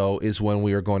 8:30 or so is when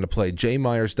we are going to play Jay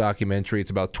Myers' documentary. It's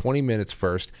about 20 minutes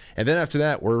first, and then after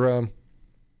that, we're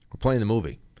playing the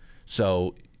movie.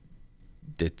 So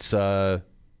it's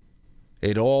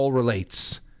it all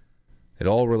relates. It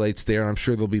all relates there, and I'm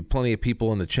sure there'll be plenty of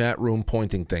people in the chat room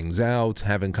pointing things out,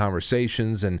 having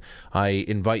conversations, and I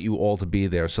invite you all to be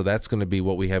there. So that's going to be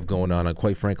what we have going on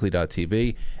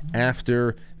quitefrankly.tv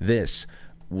after this.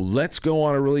 Let's go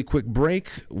on a really quick break.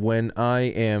 When I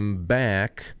am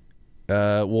back,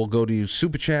 we'll go to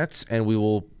Super Chats, and we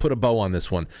will put a bow on this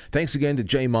one. Thanks again to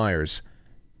Jay Myers.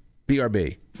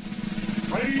 BRB.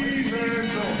 Ladies and gentlemen.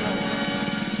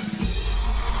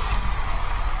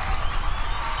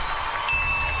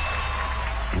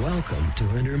 Welcome to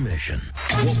intermission.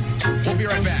 We'll be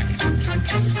right back.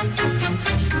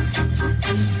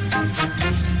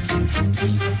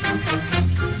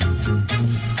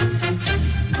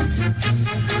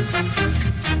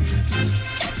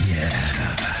 Yeah,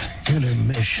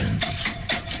 intermission.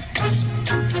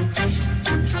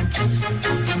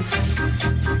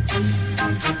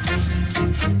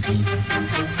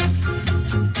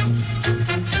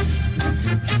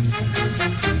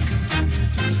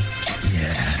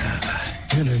 Yeah,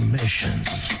 intermission.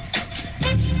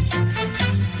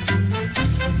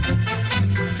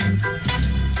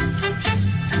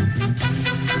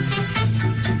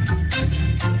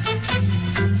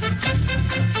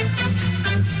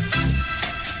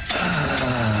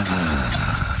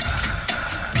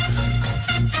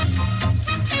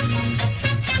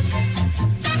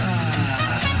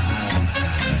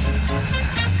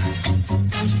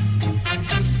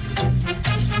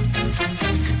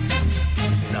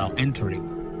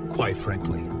 Entering, quite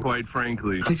frankly. Quite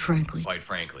frankly. Quite frankly. Quite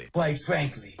frankly. Quite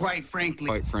frankly. Quite frankly.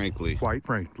 Quite frankly. Quite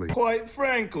frankly. Quite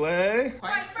frankly. Quite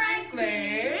frankly.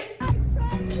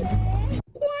 Quite frankly.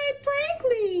 Quite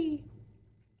frankly.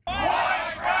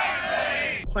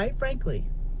 Quite frankly.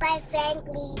 Quite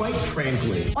frankly. Quite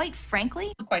frankly. Quite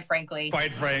frankly. Quite frankly.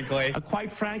 Quite frankly.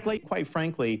 Quite frankly. Quite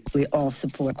frankly. We all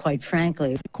support quite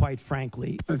frankly. Quite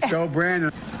frankly. Let's go,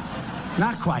 Brandon.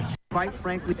 Not quite. Quite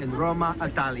frankly, in Roma,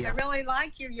 Italia. I really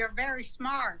like you. You're very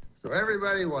smart. So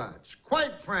everybody watch.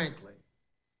 Quite frankly.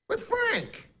 With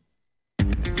Frank.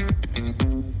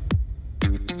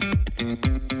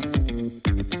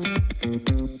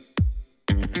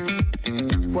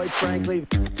 Quite frankly.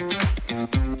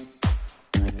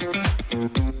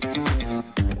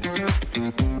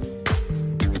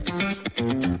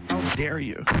 How dare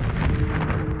you?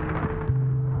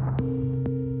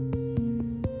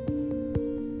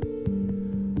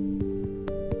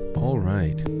 All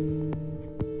right.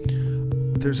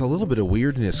 There's a little bit of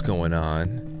weirdness going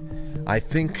on. I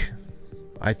think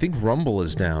Rumble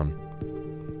is down.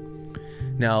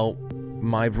 Now,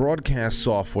 my broadcast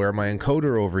software, my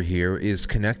encoder over here, is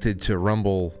connected to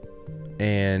Rumble,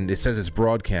 and it says it's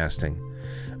broadcasting.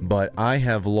 But I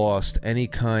have lost any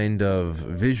kind of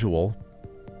visual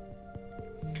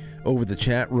over the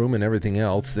chat room and everything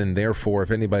else, and therefore, if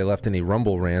anybody left any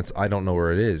Rumble rants, I don't know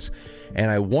where it is.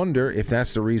 And I wonder if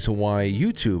that's the reason why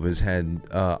YouTube has had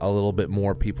a little bit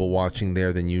more people watching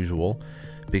there than usual,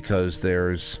 because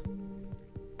there's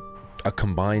a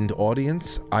combined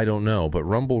audience. I don't know, but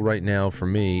Rumble right now for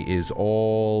me is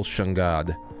all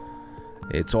shungad.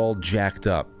 It's all jacked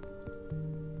up.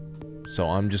 So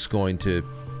I'm just going to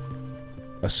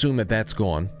assume that that's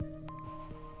gone.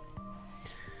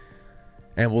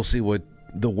 And we'll see what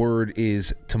the word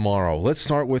is tomorrow. Let's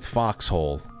start with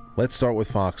Foxhole.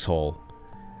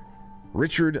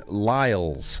 Richard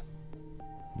Lyles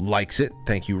likes it.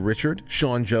 Thank you, Richard.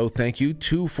 Sean Joe, thank you.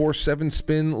 247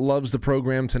 Spin loves the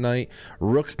program tonight.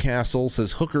 Rook Castle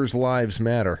says hookers' lives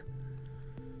matter.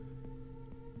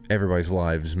 Everybody's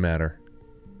lives matter.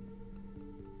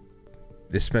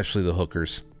 Especially the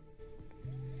hookers.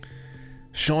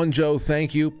 Sean Joe,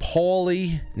 thank you.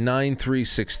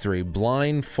 Paulie9363,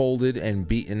 blindfolded and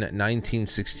beaten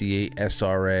 1968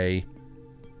 SRA.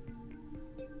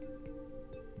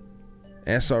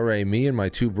 SRA, me and my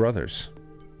two brothers.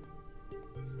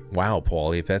 Wow,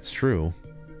 Paulie, if that's true.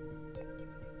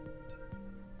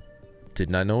 Did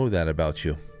not know that about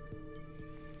you.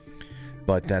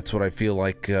 But that's what I feel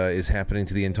like is happening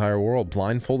to the entire world.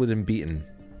 Blindfolded and beaten.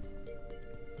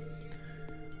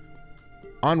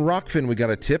 On Rockfin, we got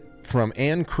a tip from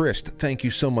Ann Christ. Thank you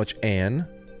so much, Ann.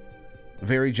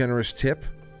 Very generous tip.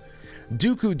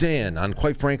 Dooku Dan on,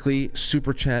 quite frankly,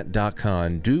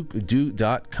 superchat.com.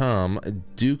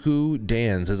 Dooku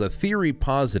Dan says, a theory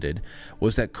posited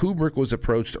was that Kubrick was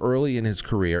approached early in his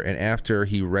career and after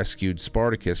he rescued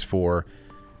Spartacus for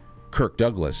Kirk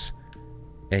Douglas.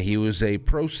 And he was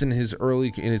approached in his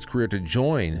career to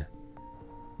join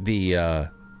the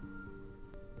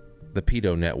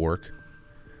pedo network,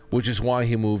 which is why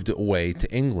he moved away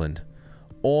to England.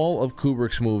 All of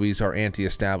Kubrick's movies are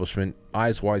anti-establishment.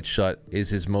 Eyes Wide Shut is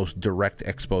his most direct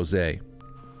expose.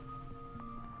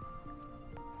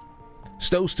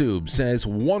 Stowstube says,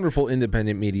 wonderful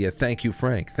independent media. Thank you,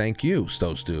 Frank. Thank you,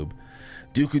 Stowstube.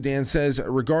 Dooku Dan says,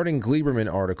 regarding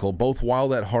Gleiberman article, both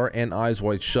Wild at Heart and Eyes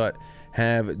Wide Shut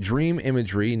have dream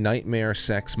imagery, nightmare,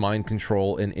 sex, mind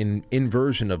control, and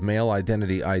inversion of male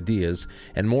identity ideas,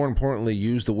 and more importantly,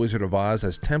 use The Wizard of Oz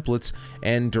as templates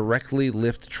and directly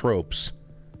lift tropes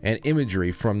and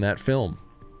imagery from that film.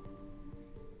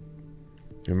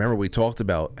 Remember, we talked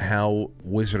about how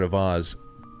Wizard of Oz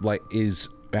is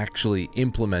actually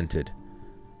implemented,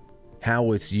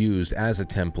 how it's used as a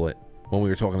template when we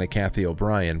were talking to Kathy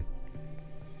O'Brien.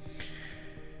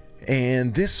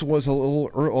 And this was a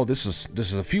little this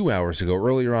is a few hours ago,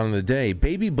 earlier on in the day.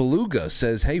 Baby Beluga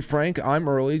says, hey Frank, I'm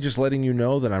early, just letting you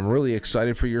know that I'm really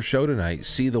excited for your show tonight.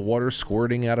 See the water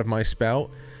squirting out of my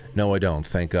spout? No, I don't,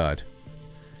 thank God.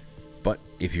 But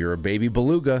if you're a baby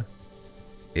beluga,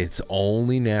 it's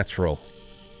only natural.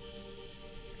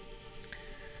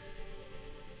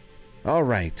 All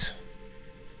right.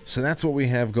 So that's what we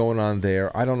have going on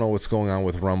there. I don't know what's going on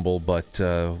with Rumble, but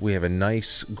we have a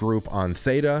nice group on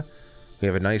Theta. We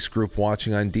have a nice group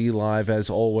watching on D Live as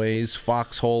always.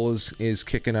 Foxhole is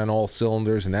kicking on all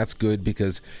cylinders, and that's good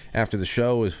because after the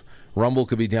show, if Rumble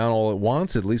could be down all at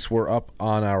once, at least we're up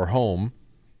on our home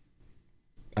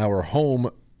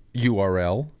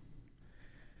URL.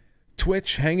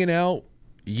 Twitch, hanging out,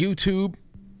 YouTube.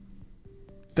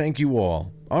 Thank you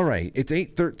all. All right, it's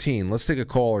 8:13. Let's take a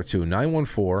call or two.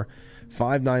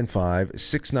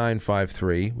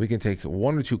 914-595-6953. We can take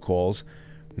one or two calls.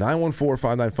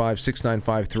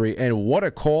 914-595-6953. And what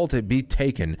a call to be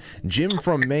taken. Jim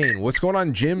from Maine. What's going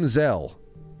on, Jim Zell?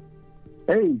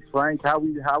 Hey, Frank, how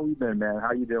we been, man?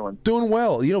 How you doing? Doing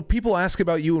well. You know, people ask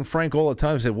about you and Frank all the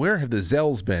time. Said, where have the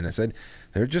Zells been? I said,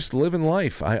 they're just living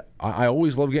life. I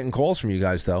always love getting calls from you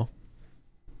guys, though.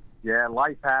 Yeah,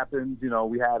 life happens. You know,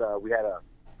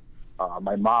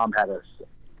 my mom had a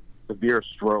severe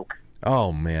stroke.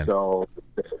 Oh, man. So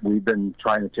we've been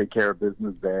trying to take care of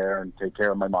business there and take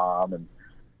care of my mom. And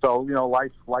so, you know,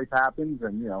 life happens,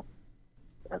 and, you know,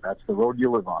 that's the road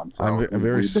you live on. So I'm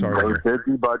very sorry. We've been very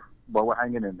busy, but we're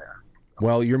hanging in there.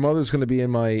 Well, your mother's going to be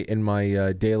in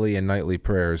my daily and nightly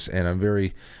prayers, and I'm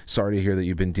very sorry to hear that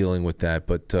you've been dealing with that.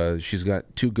 But she's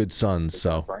got two good sons,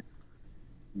 so.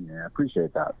 Yeah, I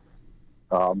appreciate that.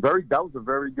 That was a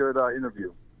very good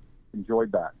interview.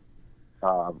 Enjoyed that.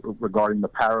 Regarding the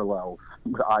parallels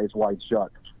with Eyes Wide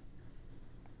Shut.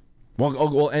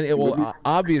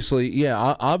 Obviously,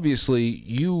 yeah. Obviously,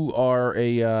 you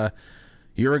are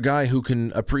you're a guy who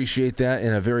can appreciate that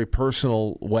in a very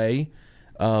personal way.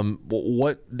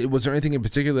 What was there anything in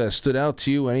particular that stood out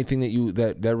to you? Anything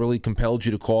that really compelled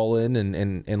you to call in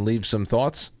and leave some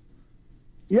thoughts?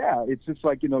 Yeah, it's just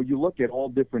like, you know, you look at all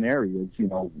different areas. You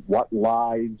know, what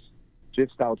lies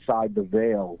just outside the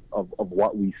veil of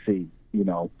what we see, you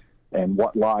know, and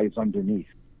what lies underneath,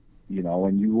 you know,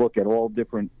 and you look at all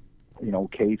different, you know,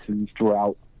 cases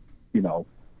throughout, you know,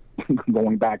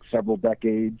 going back several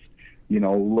decades, you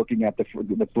know, let's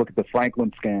look at the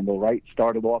Franklin scandal, right?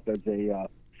 Started off as a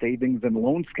savings and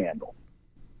loan scandal.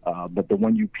 But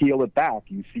when you peel it back,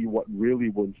 you see what really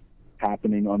was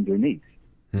happening underneath.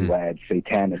 You had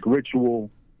satanic ritual,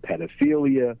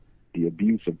 pedophilia, the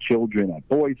abuse of children at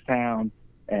Boys Town,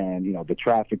 and, you know, the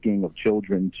trafficking of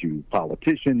children to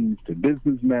politicians, to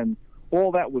businessmen.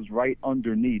 All that was right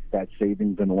underneath that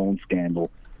savings and loan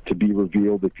scandal to be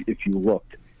revealed if you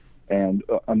looked. And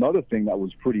another thing that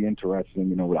was pretty interesting,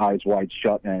 you know, with Eyes Wide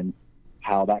Shut and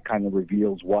how that kind of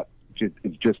reveals what is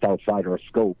just outside our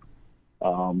scope.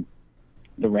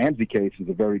 The Ramsey case is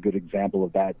a very good example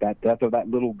of that. That death of that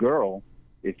little girl,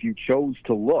 if you chose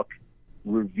to look,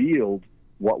 revealed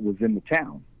what was in the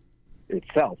town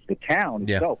itself. The town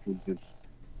itself was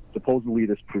supposedly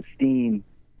this pristine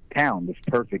town, this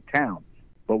perfect town.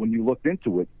 But when you looked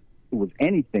into it, it was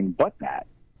anything but that.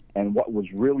 And what was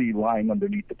really lying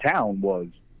underneath the town was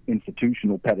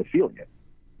institutional pedophilia.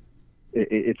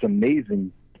 It's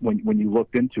amazing when you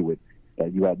looked into it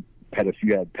that you had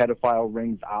pedophile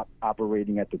rings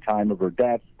operating at the time of her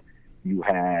death. You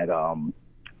had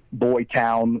Boy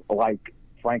Town, like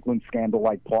Franklin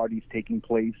scandal-like parties taking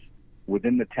place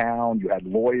within the town. You had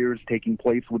lawyers taking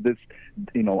place with this,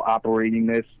 you know, operating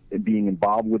this and being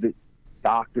involved with it,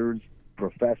 doctors,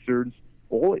 professors.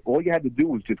 All you had to do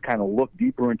was just kind of look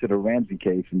deeper into the Ramsey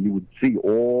case, and you would see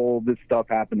all this stuff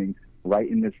happening right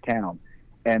in this town.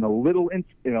 And a little,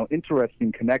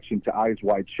 interesting connection to Eyes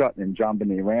Wide Shut and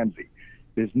JonBenet Ramsey.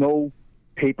 There's no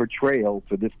paper trail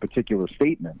for this particular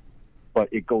statement, but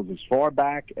it goes as far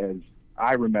back as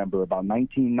I remember, about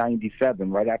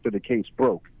 1997, right after the case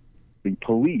broke. The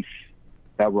police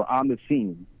that were on the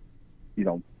scene, you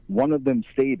know, one of them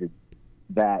stated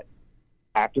that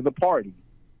after the party,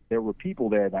 there were people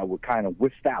there that were kind of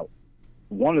whisked out.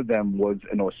 One of them was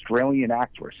an Australian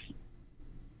actress,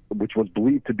 which was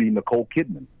believed to be Nicole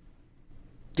Kidman.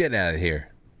 Get out of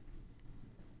here.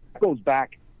 That goes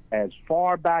back as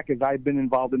far back as I've been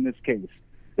involved in this case.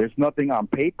 There's nothing on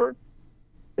paper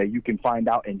that you can find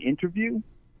out in interview,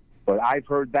 but I've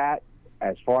heard that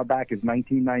as far back as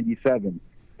 1997.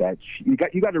 That you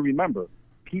got to remember,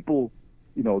 people,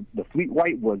 you know, the Fleet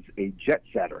White was a jet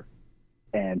setter,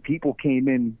 and people came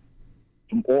in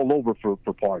from all over for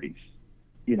parties.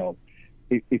 You know,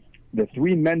 if the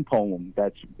Three Men poem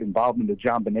that's involved in the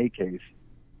JonBenet case,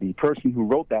 the person who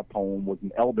wrote that poem was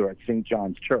an elder at St.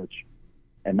 John's Church,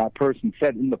 and that person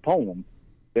said in the poem,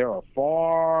 there are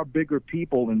far bigger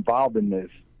people involved in this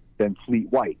than Fleet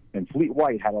White. And Fleet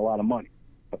White had a lot of money,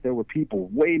 but there were people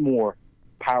way more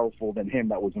powerful than him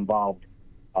that was involved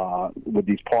with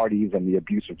these parties and the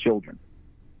abuse of children.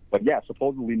 But yeah,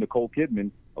 supposedly Nicole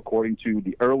Kidman, according to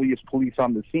the earliest police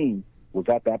on the scene, was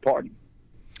at that party.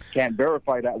 Can't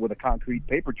verify that with a concrete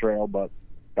paper trail, but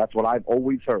that's what I've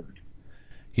always heard.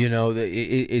 You know,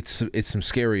 it's some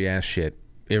scary ass shit.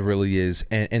 It really is.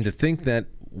 And to think that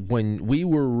when we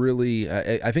were really,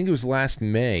 I think it was last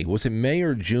May, was it May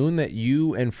or June that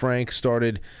you and Frank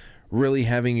started really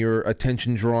having your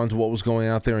attention drawn to what was going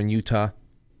out there in Utah?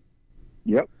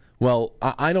 Yep. Well,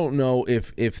 I don't know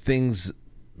if things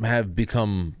have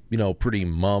become, you know, pretty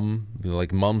mum,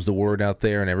 like mum's the word out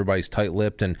there, and everybody's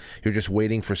tight-lipped and you're just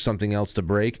waiting for something else to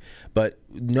break. But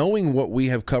knowing what we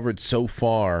have covered so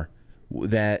far,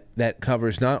 that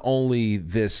covers not only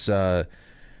this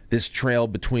this trail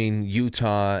between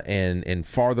Utah and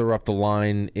farther up the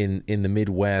line in the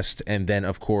Midwest, and then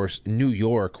of course New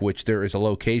York, which there is a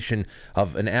location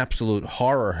of an absolute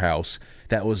horror house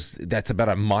that's about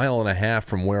 1.5 miles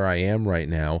from where I am right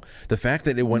now. The fact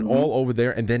that it went all over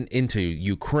there and then into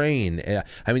Ukraine.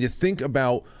 I mean, to think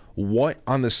about what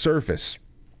on the surface,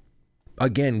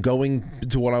 again, going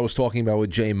to what I was talking about with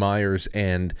Jay Myers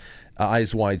and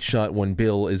Eyes Wide Shut, when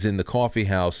Bill is in the coffee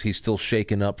house, he's still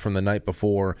shaken up from the night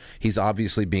before. He's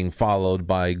obviously being followed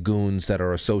by goons that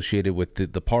are associated with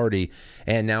the party,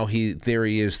 and now there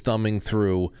he is thumbing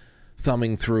through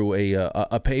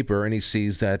a paper, and he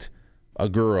sees that a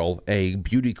girl, a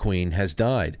beauty queen, has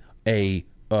died. A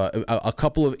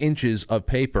couple of inches of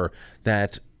paper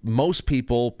that most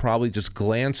people probably just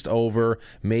glanced over,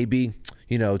 maybe,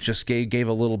 just gave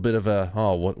a little bit of a,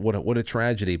 oh, what a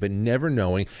tragedy, but never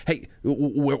knowing, hey,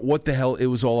 what the hell it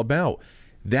was all about.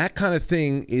 That kind of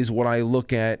thing is what I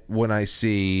look at when I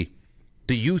see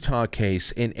the Utah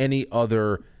case in any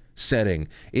other setting.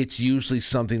 It's usually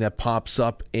something that pops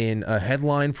up in a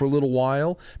headline for a little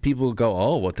while. People will go,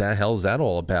 oh, what the hell is that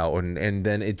all about? And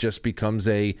then it just becomes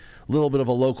a little bit of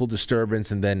a local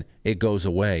disturbance, and then it goes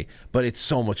away. But it's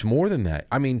so much more than that.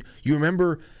 I mean, you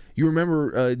remember,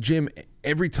 Jim,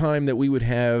 every time that we would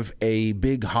have a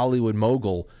big Hollywood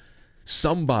mogul,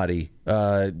 somebody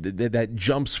that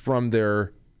jumps from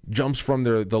the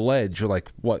ledge, you're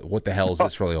like, what the hell is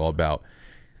this really all about?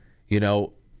 Yeah.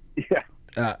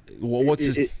 What's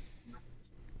his?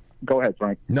 Go ahead,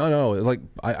 Frank. No. Like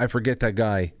I forget that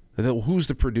guy. Who's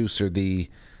the producer? The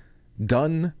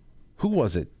Gun? Who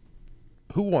was it?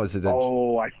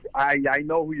 Oh, I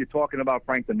know who you're talking about,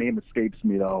 Frank. The name escapes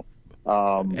me though.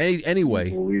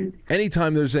 Anyway,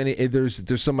 anytime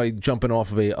there's somebody jumping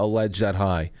off of a ledge that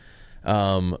high,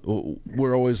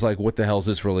 we're always like, what the hell is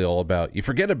this really all about? You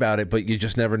forget about it, but you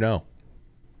just never know.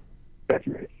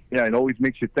 Yeah, it always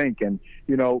makes you think. And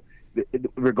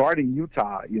regarding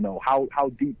Utah,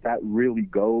 how deep that really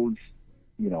goes,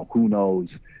 who knows?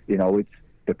 It's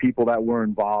the people that were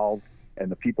involved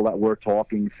and the people that were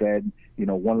talking said,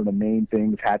 one of the main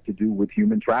things had to do with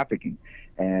human trafficking.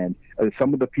 And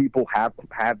some of the people have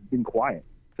been quiet.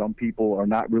 Some people are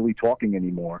not really talking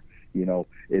anymore. You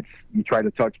try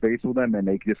to touch base with them and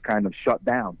they just kind of shut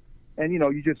down. And,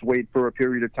 you just wait for a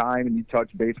period of time and you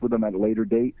touch base with them at a later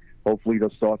date. Hopefully they'll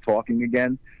start talking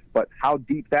again. But how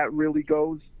deep that really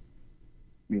goes,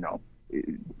 who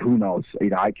knows?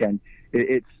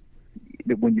 It's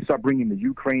when you start bringing the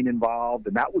Ukraine involved,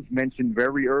 and that was mentioned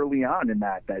very early on in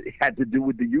that it had to do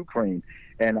with the Ukraine.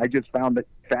 And I just found it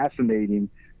fascinating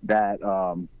that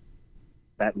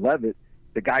that Levitt,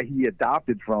 the guy he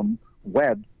adopted from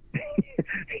Webb,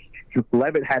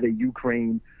 Levitt had a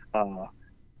Ukraine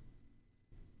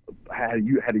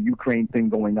had a Ukraine thing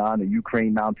going on, a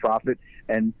Ukraine nonprofit,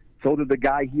 and so did the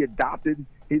guy he adopted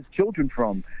his children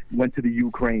from. Went to the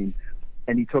Ukraine,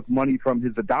 and he took money from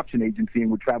his adoption agency and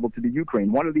would travel to the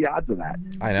Ukraine. What are the odds of that?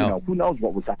 I know. Who knows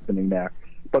what was happening there?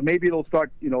 But maybe it'll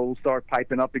start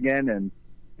piping up again,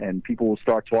 and people will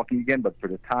start talking again. But for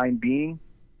the time being,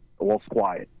 all's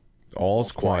quiet.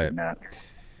 All's quiet. Matt.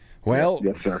 Well,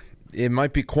 yes, sir. It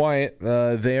might be quiet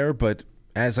there, but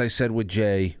as I said with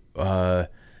Jay,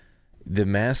 the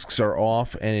masks are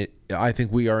off, and I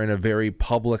think we are in a very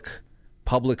public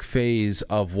phase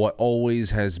of what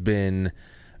always has been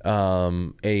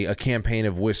a campaign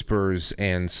of whispers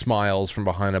and smiles from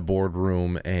behind a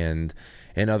boardroom and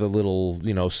other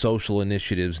little social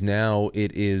initiatives. Now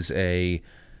it is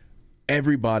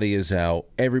everybody is out,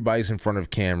 everybody's in front of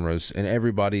cameras, and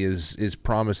everybody is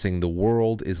promising the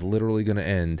world is literally going to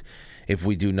end if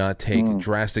we do not take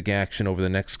drastic action over the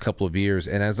next couple of years.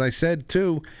 And as I said,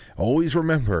 too, always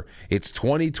remember, it's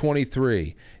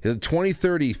 2023.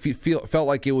 2030 felt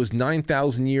like it was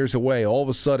 9,000 years away. All of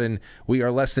a sudden, we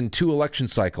are less than 2 election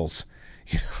cycles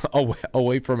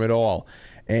away from it all.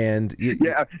 And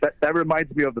that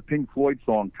reminds me of the Pink Floyd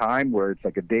song Time, where it's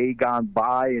like a day gone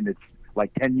by and it's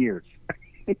like 10 years.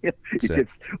 It's just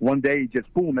one day,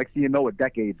 just boom, next thing you know, a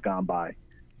decade's gone by.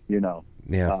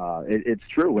 Yeah, it's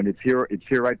true, and it's here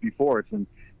right before us. And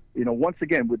once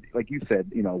again, with, like you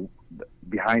said,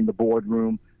 behind the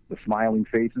boardroom, the smiling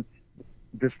faces,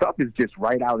 the stuff is just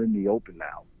right out in the open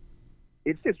now.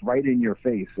 It's just right in your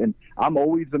face, and I'm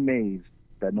always amazed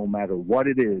that no matter what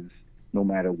it is, no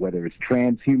matter whether it's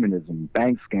transhumanism,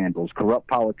 bank scandals, corrupt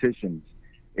politicians,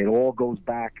 it all goes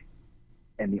back,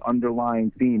 and the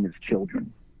underlying theme is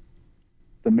children.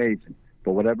 It's amazing.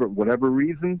 For whatever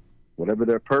reason, whatever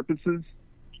their purposes,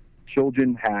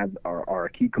 children are a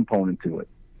key component to it.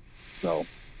 So,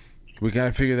 We got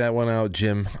to figure that one out,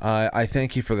 Jim. I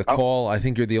thank you for the call. I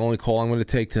think you're the only call I'm going to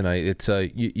take tonight. It's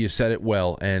you said it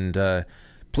well, and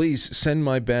please send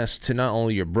my best to not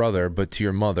only your brother but to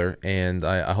your mother. And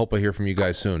I hope I hear from you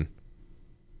guys soon.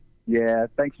 Yeah,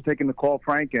 thanks for taking the call,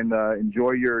 Frank, and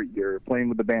enjoy your playing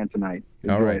with the band tonight.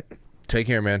 Enjoy All right, it. take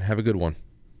care, man. Have a good one.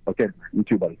 Okay, you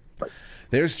too, buddy. Bye.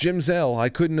 There's Jim Zell. I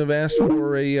couldn't have asked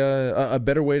for a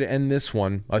better way to end this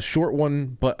one. A short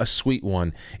one, but a sweet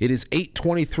one. It is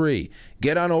 8:23.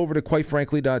 Get on over to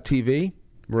quitefrankly.tv.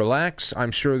 Relax.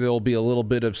 I'm sure there'll be a little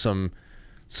bit of some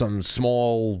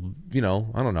small, I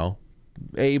don't know.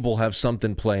 Abe will have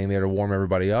something playing there to warm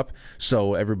everybody up.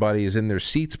 So everybody is in their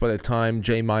seats by the time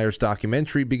Jay Meyers'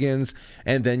 documentary begins.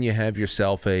 And then you have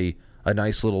yourself a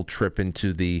nice little trip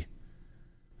into the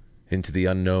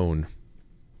unknown.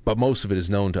 But most of it is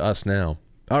known to us now.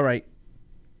 All right.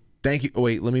 Thank you. Oh,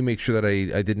 wait, let me make sure that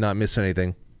I did not miss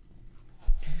anything.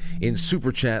 In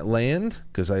Super Chat land,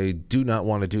 because I do not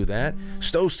want to do that.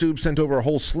 Stove sent over a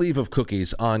whole sleeve of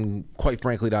cookies on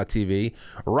quitefrankly.tv.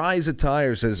 Rise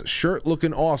Attire says, shirt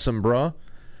looking awesome, bruh.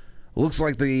 Looks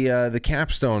like the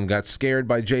capstone got scared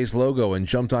by Jay's logo and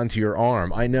jumped onto your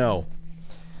arm. I know.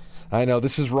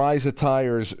 This is Rise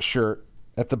Attire's shirt.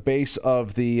 At the base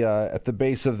of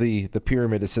the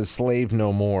pyramid, it says "Slave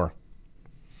No More."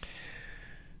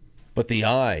 But the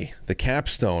eye, the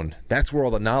capstone, that's where all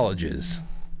the knowledge is.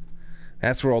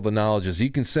 That's where all the knowledge is.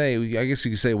 You can say, I guess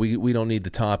you can say, we don't need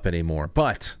the top anymore,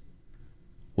 but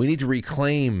we need to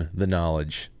reclaim the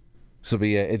knowledge. So,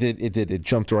 it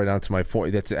jumped right onto my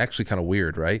forehead. That's actually kind of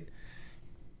weird, right?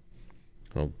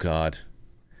 Oh God,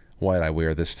 why did I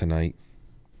wear this tonight?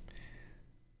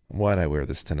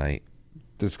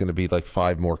 There's going to be like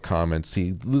 5 more comments.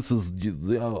 You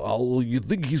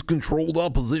think he's controlled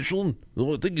opposition?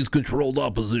 I think he's controlled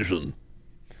opposition.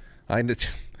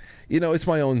 It's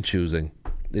my own choosing.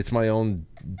 It's my own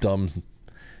dumb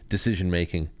decision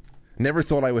making. Never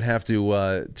thought I would have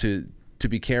to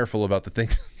be careful about the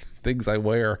things I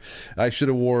wear. I should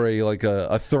have wore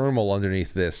a thermal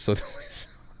underneath this so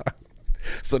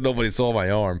nobody saw my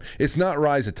arm. It's not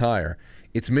Rise Attire.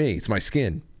 It's me. It's my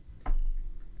skin.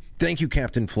 Thank you,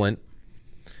 Captain Flint.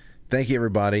 Thank you,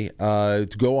 everybody.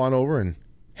 Go on over and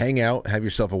hang out. Have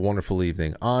yourself a wonderful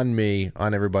evening. On me,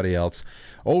 on everybody else.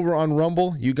 Over on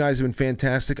Rumble, you guys have been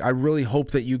fantastic. I really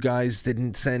hope that you guys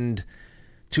didn't send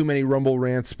too many Rumble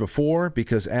rants before,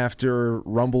 because after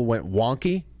Rumble went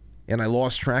wonky and I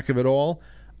lost track of it all,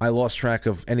 I lost track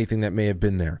of anything that may have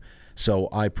been there. So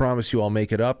I promise you I'll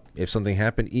make it up. If something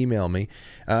happened, email me.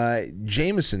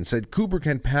 Jameson said Kubrick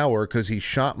had power because he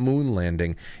shot moon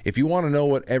landing. If you want to know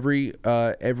what every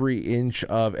inch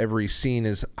of every scene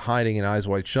is hiding in Eyes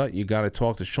Wide Shut, you got to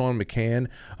talk to Sean McCann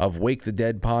of Wake the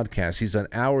Dead podcast. He's done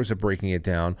hours of breaking it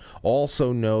down.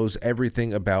 Also knows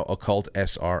everything about occult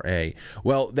SRA.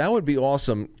 Well, that would be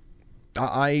awesome.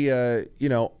 To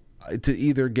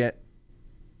either get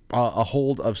a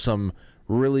hold of some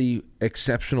really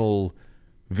exceptional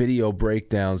video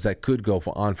breakdowns that could go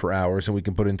on for hours and we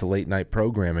can put into late night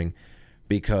programming,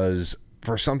 because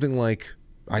for something like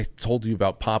I told you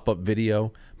about pop-up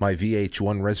video, my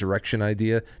VH1 resurrection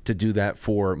idea to do that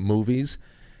for movies,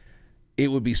 it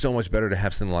would be so much better to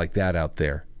have something like that out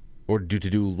there, or to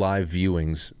do live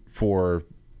viewings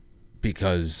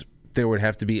because there would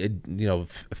have to be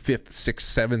 5th, 6th,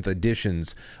 7th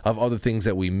editions of other things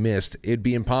that we missed. It'd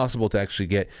be impossible to actually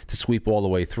get to sweep all the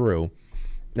way through,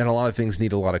 and a lot of things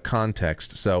need a lot of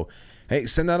context. So, hey,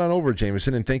 send that on over,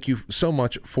 Jameson, and thank you so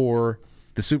much for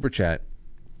the super chat.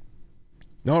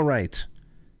 All right,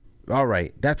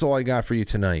 that's all I got for you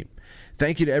tonight.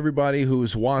 Thank you to everybody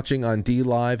who's watching on D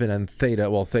Live and on Theta.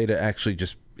 Well, Theta actually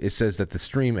it says that the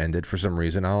stream ended for some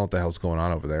reason. I don't know what the hell's going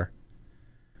on over there.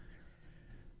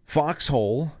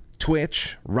 Foxhole,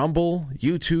 Twitch, Rumble,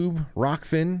 YouTube,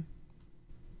 Rockfin.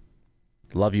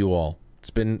 Love you all. It's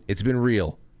been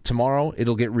real. Tomorrow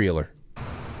it'll get realer.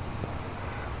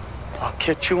 I'll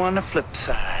catch you on the flip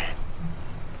side.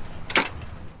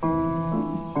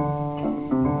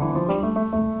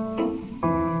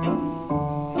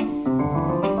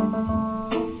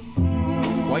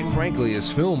 Quite Frankly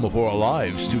is filmed before a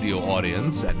live studio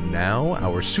audience, and now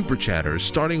our super chatters,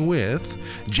 starting with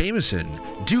Jameson,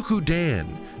 Dooku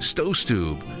Dan,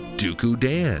 Stostube, Dooku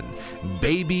Dan,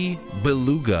 Baby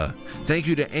Beluga. Thank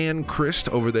you to Ann Christ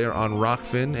over there on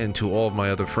Rockfin, and to all of my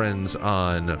other friends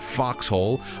on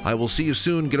Foxhole. I will see you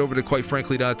soon. Get over to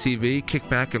quitefrankly.tv, kick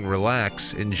back and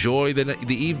relax, enjoy the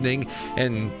evening,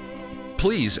 and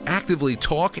please actively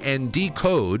talk and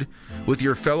decode with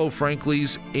your fellow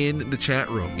Franklies in the chat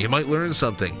room. You might learn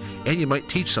something, and you might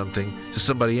teach something to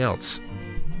somebody else.